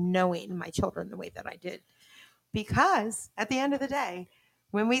 knowing my children the way that I did. Because at the end of the day,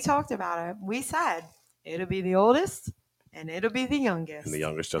 when we talked about it, we said it'll be the oldest and it'll be the youngest. And the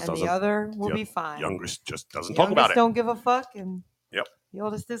youngest just and doesn't. The other will be fine. Youngest just doesn't talk about it. Don't give a fuck. And yep. The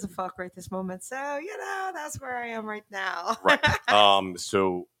oldest is a fuck right this moment. So, that's where I am right now. Right.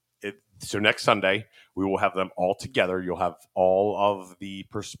 So next Sunday, we will have them all together. You'll have all of the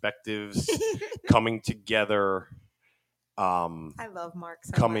perspectives coming together. I love Mark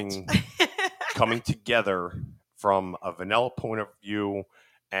so much. Coming together from a vanilla point of view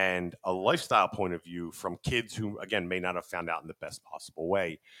and a lifestyle point of view from kids who, again, may not have found out in the best possible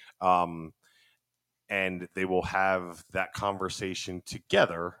way. And they will have that conversation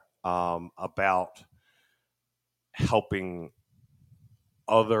together about helping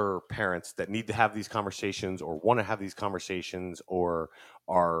other parents that need to have these conversations or want to have these conversations or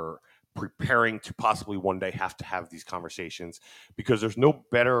are preparing to possibly one day have to have these conversations, because there's no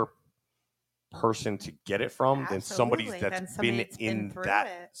better person to get it from than somebody that's been in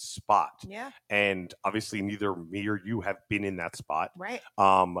that spot. Yeah. And obviously neither me or you have been in that spot. Right.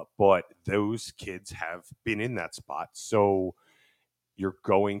 But those kids have been in that spot. So you're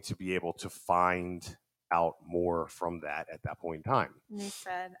going to be able to find out more from that at that point in time. And they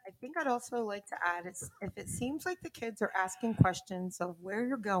said, I think I'd also like to add, if it seems like the kids are asking questions of where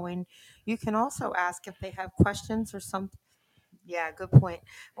you're going, you can also ask if they have questions or something. Yeah, good point.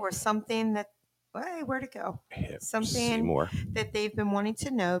 Or something that, hey, where'd it go? Something that they've been wanting to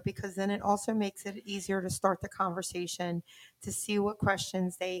know, because then it also makes it easier to start the conversation, to see what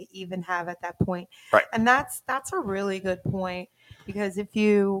questions they even have at that point. Right. And that's a really good point, because if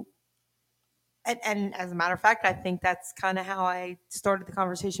you, and as a matter of fact, I think that's kind of how I started the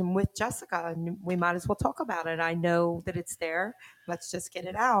conversation with Jessica, and we might as well talk about it. I know that it's there. Let's just get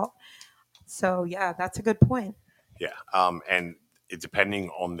it out. So yeah, that's a good point. Yeah. And depending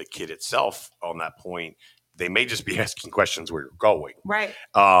on the kid itself on that point, they may just be asking questions where you're going. Right.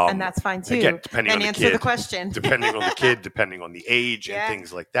 And that's fine too. Again, depending on the answer kid, the question. depending on the kid, depending on the age and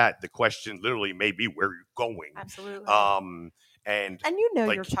things like that. The question literally may be where you're going. Absolutely. And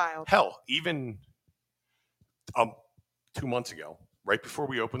your child. Hell, even 2 months ago, right before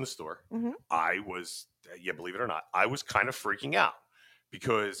we opened the store, I was, believe it or not, I was kind of freaking out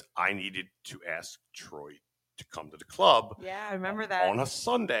because I needed to ask Troy to come to the club. Yeah, I remember that. On a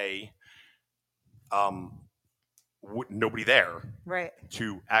Sunday, nobody there, right,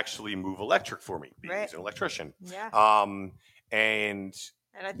 to actually move electric for me, being an electrician. Yeah.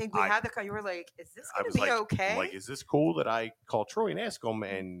 And I think we had you were like, is this going to be okay? Like, is this cool that I call Troy and ask him?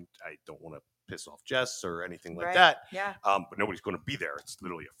 And I don't want to piss off Jess or anything like that. Yeah. But nobody's going to be there. It's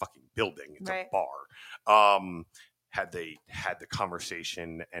literally a fucking building. It's a bar. had they had the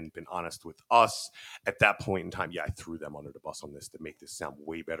conversation and been honest with us at that point in time, I threw them under the bus on this to make this sound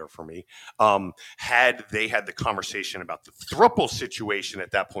way better for me. Had they had the conversation about the throuple situation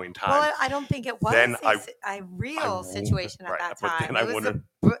at that point in time, well, I don't think it was then a real situation at right, that but time. then It I was wouldn't-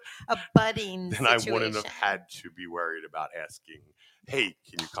 a budding then situation. I wouldn't have had to be worried about asking, hey,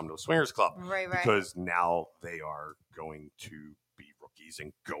 can you come to a swingers club? Right. Because now they are going to be rookies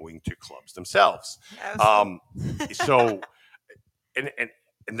and going to clubs themselves. So, and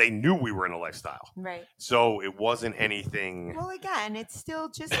they knew we were in a lifestyle. Right. So it wasn't anything. Well, again, it's still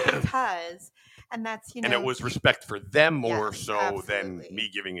just because, and that's, and it was respect for them more Yes, so than absolutely. me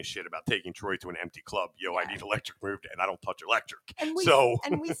giving a shit about taking Troy to an empty club. I Yeah. need electric moved and I don't touch electric. And we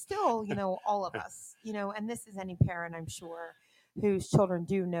still, all of us, and this is any parent, I'm sure, whose children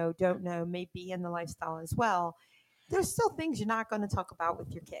do know, don't know, may be in the lifestyle as well. There's still things you're not going to talk about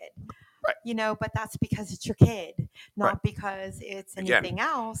with your kid. Right. But that's because it's your kid, not Right. because it's anything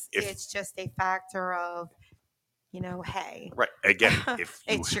else. If- It's just a factor of, hey. Right. Again, if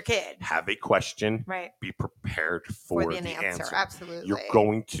you it's your kid. have a question, Right. be prepared for the answer. Absolutely. You're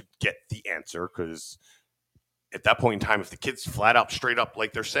going to get the answer because at that point in time, if the kid's flat out, straight up,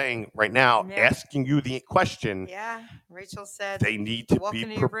 like they're saying right now, asking you the question, Rachel said they need to walk be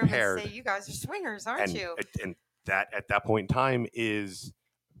into your room prepared. and say, "You guys are swingers, aren't you?" And that at that point in time is,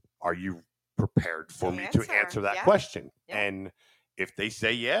 are you prepared for me to answer that question? Yeah. And if they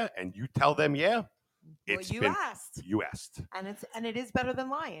say yeah, and you tell them yeah, asked. You asked, and it is better than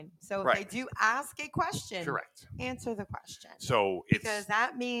lying. So Right. if they do ask a question, correct. answer the question. So because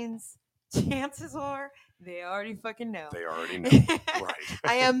that means chances are they already fucking know. They already know, right?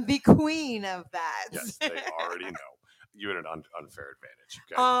 I am the queen of that. Yes, they already know. You had an unfair advantage.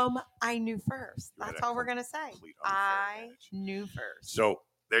 Okay? I knew first. That's all we're gonna say. I knew first. So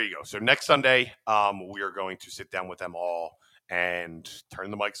there you go. So next Sunday, we are going to sit down with them all and turn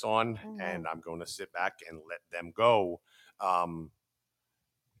the mics on, and I'm going to sit back and let them go.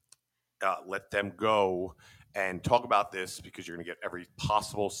 Let them go and talk about this because you're going to get every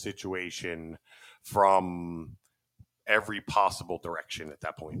possible situation from every possible direction at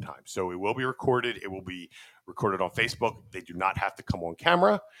that point in time. So it will be recorded. It will be recorded on Facebook. They do not have to come on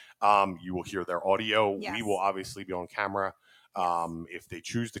camera. You will hear their audio. Yes. We will obviously be on camera. If they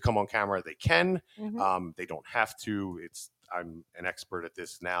choose to come on camera, they can. They don't have to. I'm an expert at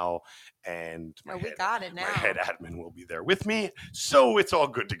this now, and my head admin will be there with me, so it's all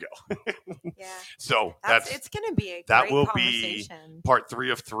good to go. So it's going to be that will be part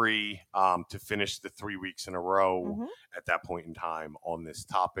 3 of 3 to finish the 3 weeks in a row at that point in time on this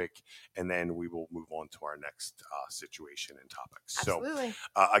topic, and then we will move on to our next situation and topics. Absolutely.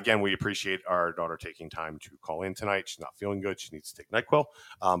 So again, we appreciate our daughter taking time to call in tonight. She's not feeling good. She needs to take NyQuil,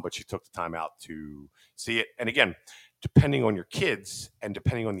 but she took the time out to see it. And again, depending on your kids and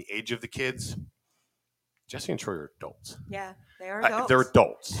depending on the age of the kids, Jesse and Troy are adults. Yeah, they are adults. They're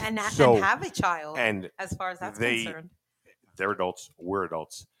adults. And have a child, and as far as that's concerned. They're adults. We're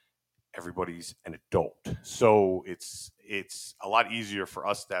adults. Everybody's an adult. So it's a lot easier for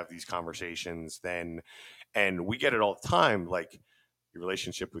us to have these conversations and we get it all the time. Like, your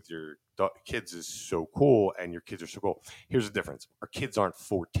relationship with your kids is so cool and your kids are so cool. Here's the difference. Our kids aren't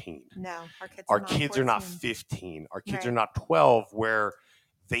 14. No, our kids are not 15. Our kids are not 12 where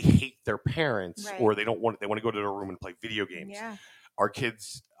they hate their parents or they want to go to their room and play video games. Yeah. Our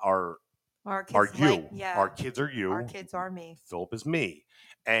kids are you. Our kids are you. Our kids are me. Philip is me.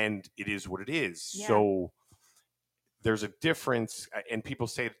 And it is what it is. Yeah. So there's a difference, and people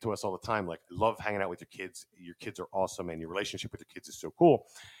say it to us all the time, like, I love hanging out with your kids. Your kids are awesome, and your relationship with your kids is so cool.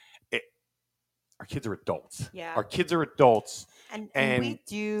 Our kids are adults. Yeah. Our kids are adults. And we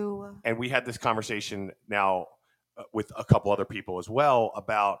do. And we had this conversation now with a couple other people as well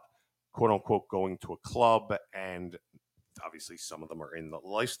about, quote unquote, going to a club. And obviously some of them are in the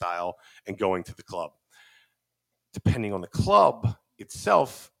lifestyle and going to the club. Depending on the club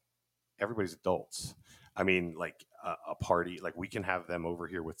itself, everybody's adults. I mean, like a party, like we can have them over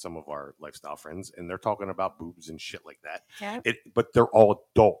here with some of our lifestyle friends and they're talking about boobs and shit like that. Yeah. But they're all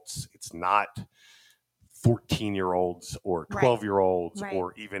adults. It's not 14-year-olds or 12-year-olds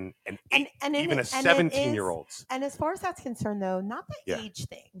or even a 17-year-olds. And as far as that's concerned, though, not the age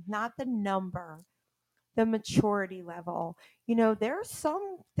thing, not the number, the maturity level. There's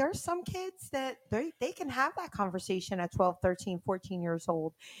some kids that they can have that conversation at 12, 13, 14 years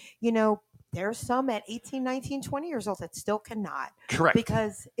old. There's some at 18, 19, 20 years old that still cannot. Correct.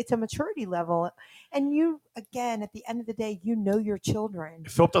 Because it's a maturity level. And again, at the end of the day, your children.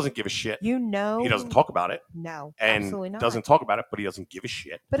 Philip doesn't give a shit. He doesn't talk about it. No, and absolutely not. Doesn't talk about it, but he doesn't give a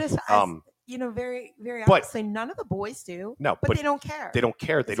shit. But very, very But- honestly, none of the boys do. No, but they don't care. They don't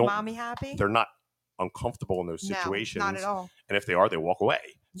care. They Is don't. Mommy happy? They're not uncomfortable in those No, situations. not at all. And if they are, they walk away.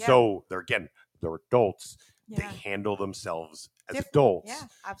 Yeah. So they're adults. They Yeah. handle themselves as Different. adults. Yeah,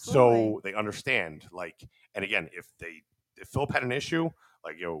 absolutely. So they understand. Like, and again, if Philip had an issue,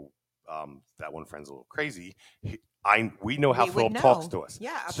 like, that one friend's a little crazy. We know how We would Philip know. talks to us.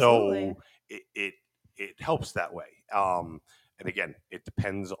 Yeah, absolutely. So it helps that way. And again, it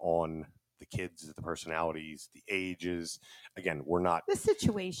depends on the kids, the personalities, the ages. Again, we're not The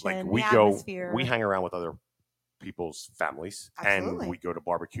situation, like we the go. atmosphere. We hang around with other people's families, Absolutely. and we go to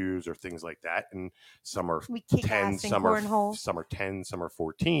barbecues or things like that. And some are We kick 10, ass in some are cornhole. 10, some are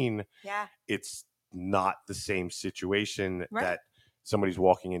 14. Yeah. It's not the same situation Right. that somebody's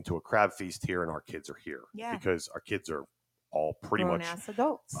walking into a crab feast here and our kids are here. Yeah. Because our kids are all pretty Grown much ass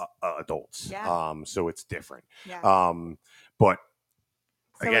adults. adults. Yeah. So it's different. Yeah. But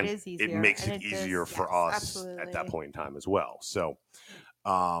So again, it is easier. it makes and it easier does, for yes, us absolutely. at that point in time as well. So,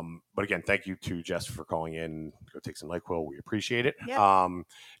 but again, thank you to Jess for calling in. Go take some NyQuil. We appreciate it. Yeah.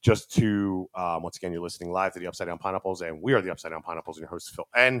 Just to, once again, you're listening live to the Upside Down Pineapples, and we are the Upside Down Pineapples, and your hosts, Phil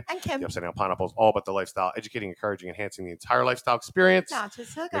and Kim. the Upside Down Pineapples, all about the lifestyle, educating, encouraging, enhancing the entire lifestyle experience. Not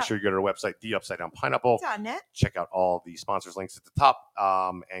just hook Make up. sure you go to our website, the Upside Down Pineapple. .net. Check out all the sponsors links at the top,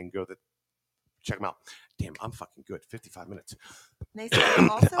 and check them out. Damn, I'm fucking good. 55 minutes. They say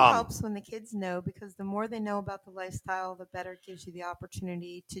it also helps when the kids know, because the more they know about the lifestyle, the better it gives you the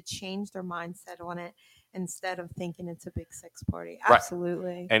opportunity to change their mindset on it instead of thinking it's a big sex party. Right.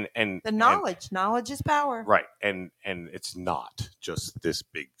 Absolutely. And the knowledge is power. Right. And it's not just this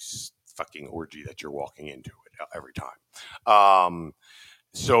big fucking orgy that you're walking into it every time.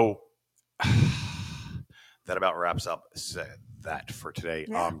 So that about wraps up that for today.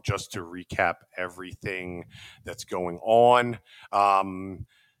 Yeah. Just to recap everything that's going on.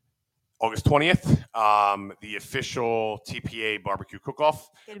 August 20th, the official TPA barbecue cook-off.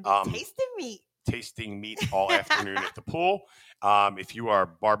 Gonna be Tasting meat all afternoon at the pool. If you are a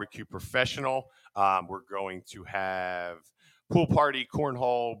barbecue professional, we're going to have pool party,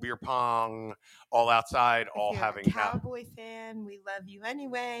 cornhole, beer pong, all outside, all you're having a Cowboy fan, we love you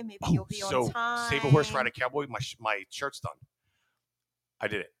anyway. Maybe you'll be so on time. Save a Horse, Ride a Cowboy. My shirt's done. I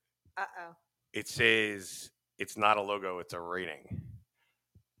did it. Uh-oh. It says it's not a logo, it's a rating.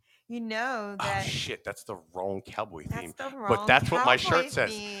 You know that. Oh shit, that's the wrong cowboy theme. That's the wrong But that's what my cowboy shirt says.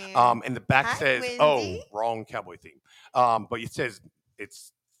 theme. And the back Hi, says, Wendy. wrong cowboy theme. But it says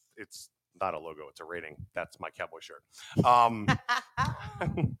it's not a logo, it's a rating. That's my cowboy shirt.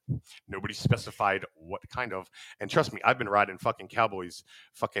 Nobody specified what kind of. And trust me, I've been riding fucking Cowboys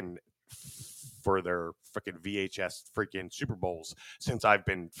for their freaking VHS freaking Super Bowls since I've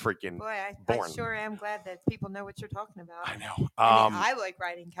been freaking Boy, born. I sure am glad that people know what you're talking about. I know. I like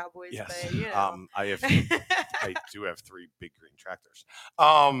riding Cowboys, Yes. but you know. I do have 3 big green tractors.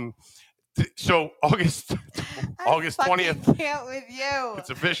 So August 20th. Can't with you. It's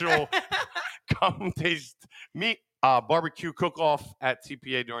official. Come taste meat barbecue cook-off at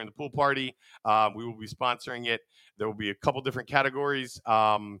TPA during the pool party. We will be sponsoring it. There will be a couple different categories.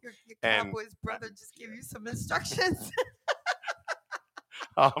 Your Cowboys brother just gave you some instructions.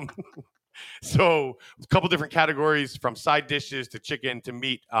 So a couple different categories, from side dishes to chicken to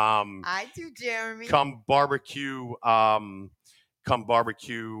meat. I do, Jeremy. Come barbecue. Come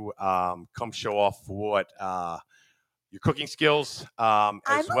show off what your cooking skills as I'm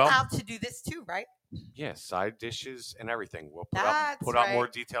well. allowed to do this too, right? Yeah, side dishes and everything. We'll That's put out more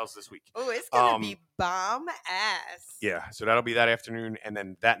right. details this week. Oh, it's gonna be bomb ass. Yeah, so that'll be that afternoon, and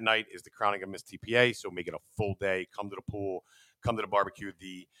then that night is the crowning of Miss TPA. So make it a full day. Come to the pool. Come to the barbecue.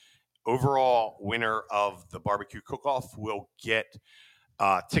 The overall winner of the barbecue cook-off will get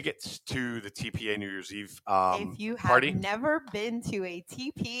tickets to the TPA New Year's Eve if you have party. never been to a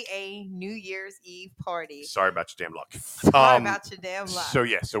TPA New Year's Eve party, Sorry about your damn luck. Sorry about your damn luck.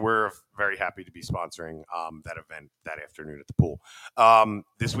 So we're very happy to be sponsoring that event that afternoon at the pool.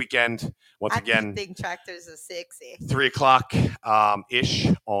 This weekend, once again, I think tractors are sexy. 3:00 ish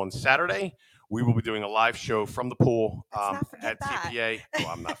on Saturday. We will be doing a live show from the pool at TPA. Oh,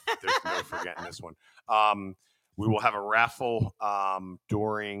 I'm not. There's no forgetting this one. We will have a raffle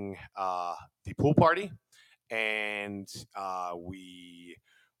during the pool party, and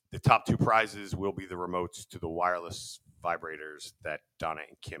the top 2 prizes will be the remotes to the wireless vibrators that Donna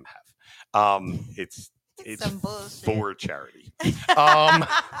and Kim have. It's some bullshit. for charity.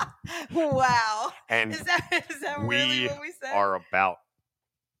 Wow. And is that really what we said? are about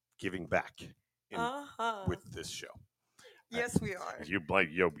giving back with this show. Yes, we are. You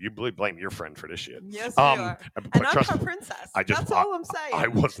blame your friend for this shit. Yes, we are. But And I'm trust her me, princess. That's all I'm saying. I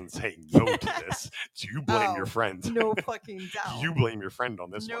wasn't saying no to this. You blame your Oh, friend. No fucking doubt. You blame your friend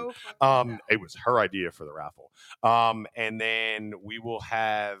on this No one. fucking doubt. It was her idea for the raffle. And then we will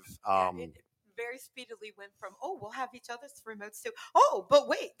have It very speedily went from, we'll have each other's remotes too. Oh, but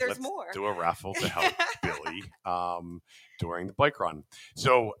wait, there's let's more. do a raffle to help Billy during the bike run.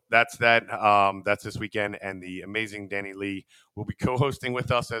 So that's that. That's this weekend, and the amazing Danny Lee will be co-hosting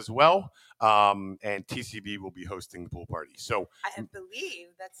with us as well. And TCB will be hosting the pool party. So I believe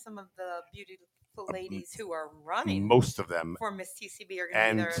that some of the beautiful ladies who are running, most of them for Miss TCB, are going to be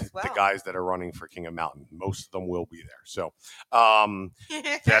and there as well. the guys that are running for King of Mountain, most of them will be there. So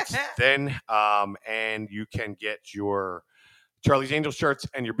that's then. And you can get your Charlie's Angel shirts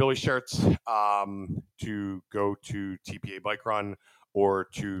and your Billy shirts to go to TPA Bike Run or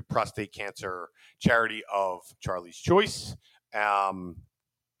to prostate cancer charity of Charlie's Choice.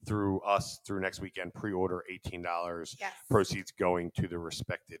 Through us through next weekend. Pre-order $18. Yes. Proceeds going to the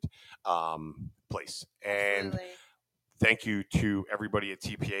respected place. And Absolutely. thank you to everybody at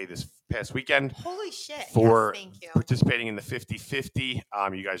TPA this past weekend. Holy shit. For yes, thank you. participating in the 50-50.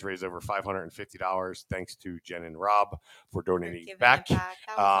 You guys raised over $550. Thanks to Jen and Rob for donating back. That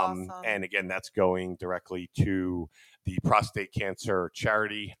was awesome. And again, that's going directly to the prostate cancer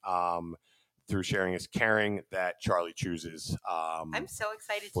charity. Through Sharing is Caring that Charlie chooses. I'm so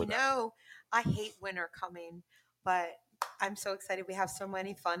excited to know. I hate winter coming, but I'm so excited. We have so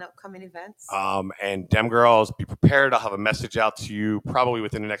many fun upcoming events. And Dem Girls, be prepared. I'll have a message out to you probably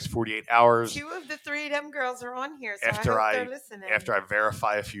within the next 48 hours. 2 of the 3 Dem Girls are on here, so after I hope they're listening. After I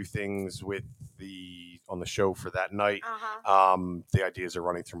verify a few things with on the show for that night, the ideas are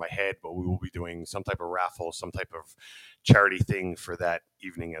running through my head, but we will be doing some type of raffle, some type of charity thing for that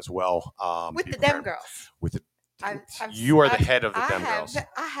evening as well. With the Dem Girls. With the you are the head of the Dem Girls. Girls.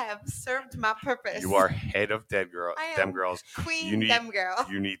 I have served my purpose. You are head of Dem Girls. Queen Dem Girl.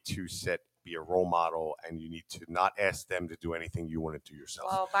 You need to be a role model, and you need to not ask them to do anything you want to do yourself.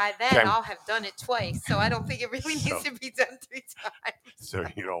 Well, by then I'll have done it twice, so I don't think it really needs to be done 3 times. So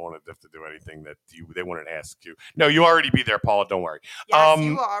you don't want to have to do anything that they wouldn't ask you. No, you already be there, Paula. Don't worry. Yes,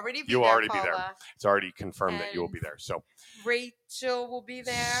 you will already be there, be there. It's already confirmed that you will be there. So Rachel will be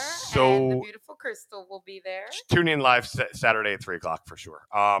there, so and the beautiful Crystal will be there. Tune in live Saturday at 3:00 for sure.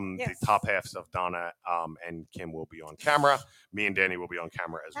 Yes. The top halves of Donna and Kim will be on camera. Me and Danny will be on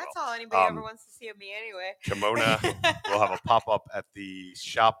camera as well. That's all anybody ever wants to see of me anyway. Kimona will have a pop-up at the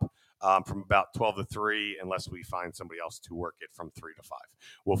shop from about 12 to 3, unless we find somebody else to work it from 3 to 5.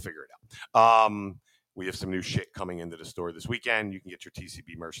 We'll figure it out. We have some new shit coming into the store this weekend. You can get your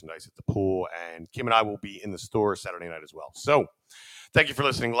TCB merchandise at the pool, and Kim and I will be in the store Saturday night as well. So thank you for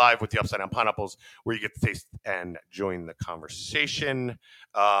listening live with the Upsidedown Pineapples, where you get to taste and join the conversation.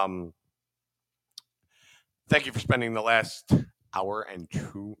 Thank you for spending the last hour and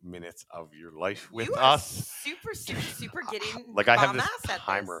 2 minutes of your life with us. Super getting like I have this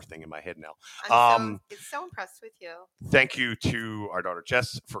timer thing in my head now. I'm so impressed with you. Thank you to our daughter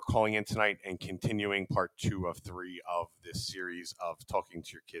Jess for calling in tonight and continuing part 2 of 3 of this series of talking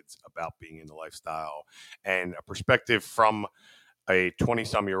to your kids about being in the lifestyle and a perspective from a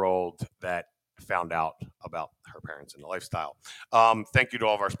 20-some-year-old that found out about her parents and the lifestyle. Thank you to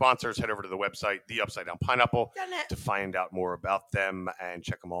all of our sponsors. Head over to the website, The Upsidedown Pineapple, to find out more about them and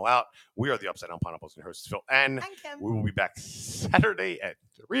check them all out. We are the Upsidedown Pineapples and hosts Phil, and we will be back Saturday at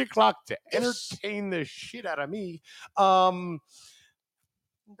 3:00 to entertain the shit out of me. I'm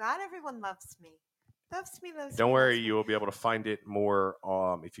glad everyone loves me. Don't worry, you will be able to find it more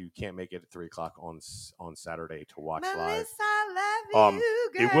if you can't make it at 3:00 on Saturday to watch live. Love you,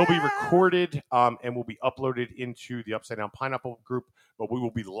 girl. It will be recorded and will be uploaded into the Upside Down Pineapple group, but we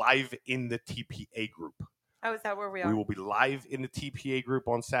will be live in the TPA group. Oh, is that where we are? We will be live in the TPA group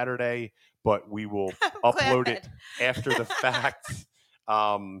on Saturday, but we will upload it after the fact.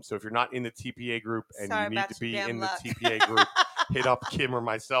 So if you're not in the TPA group and you need to be in the TPA group, hit up Kim or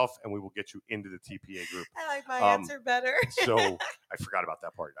myself, and we will get you into the TPA group. I like my answer better. So I forgot about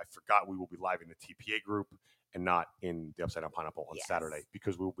that part. I forgot we will be live in the TPA group and not in the Upside Down Pineapple on Saturday,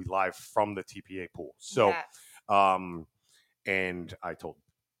 because we will be live from the TPA pool. So, and I told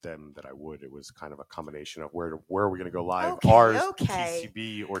them that I would. It was kind of a combination of where are we going to go live? Ours,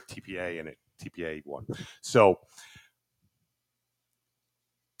 TCB, or TPA, and TPA won. So,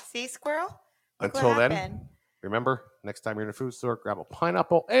 see, squirrel? Until then, remember, next time you're in a food store, grab a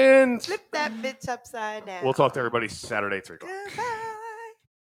pineapple and flip that bitch upside down. We'll talk to everybody Saturday 3:00. Goodbye.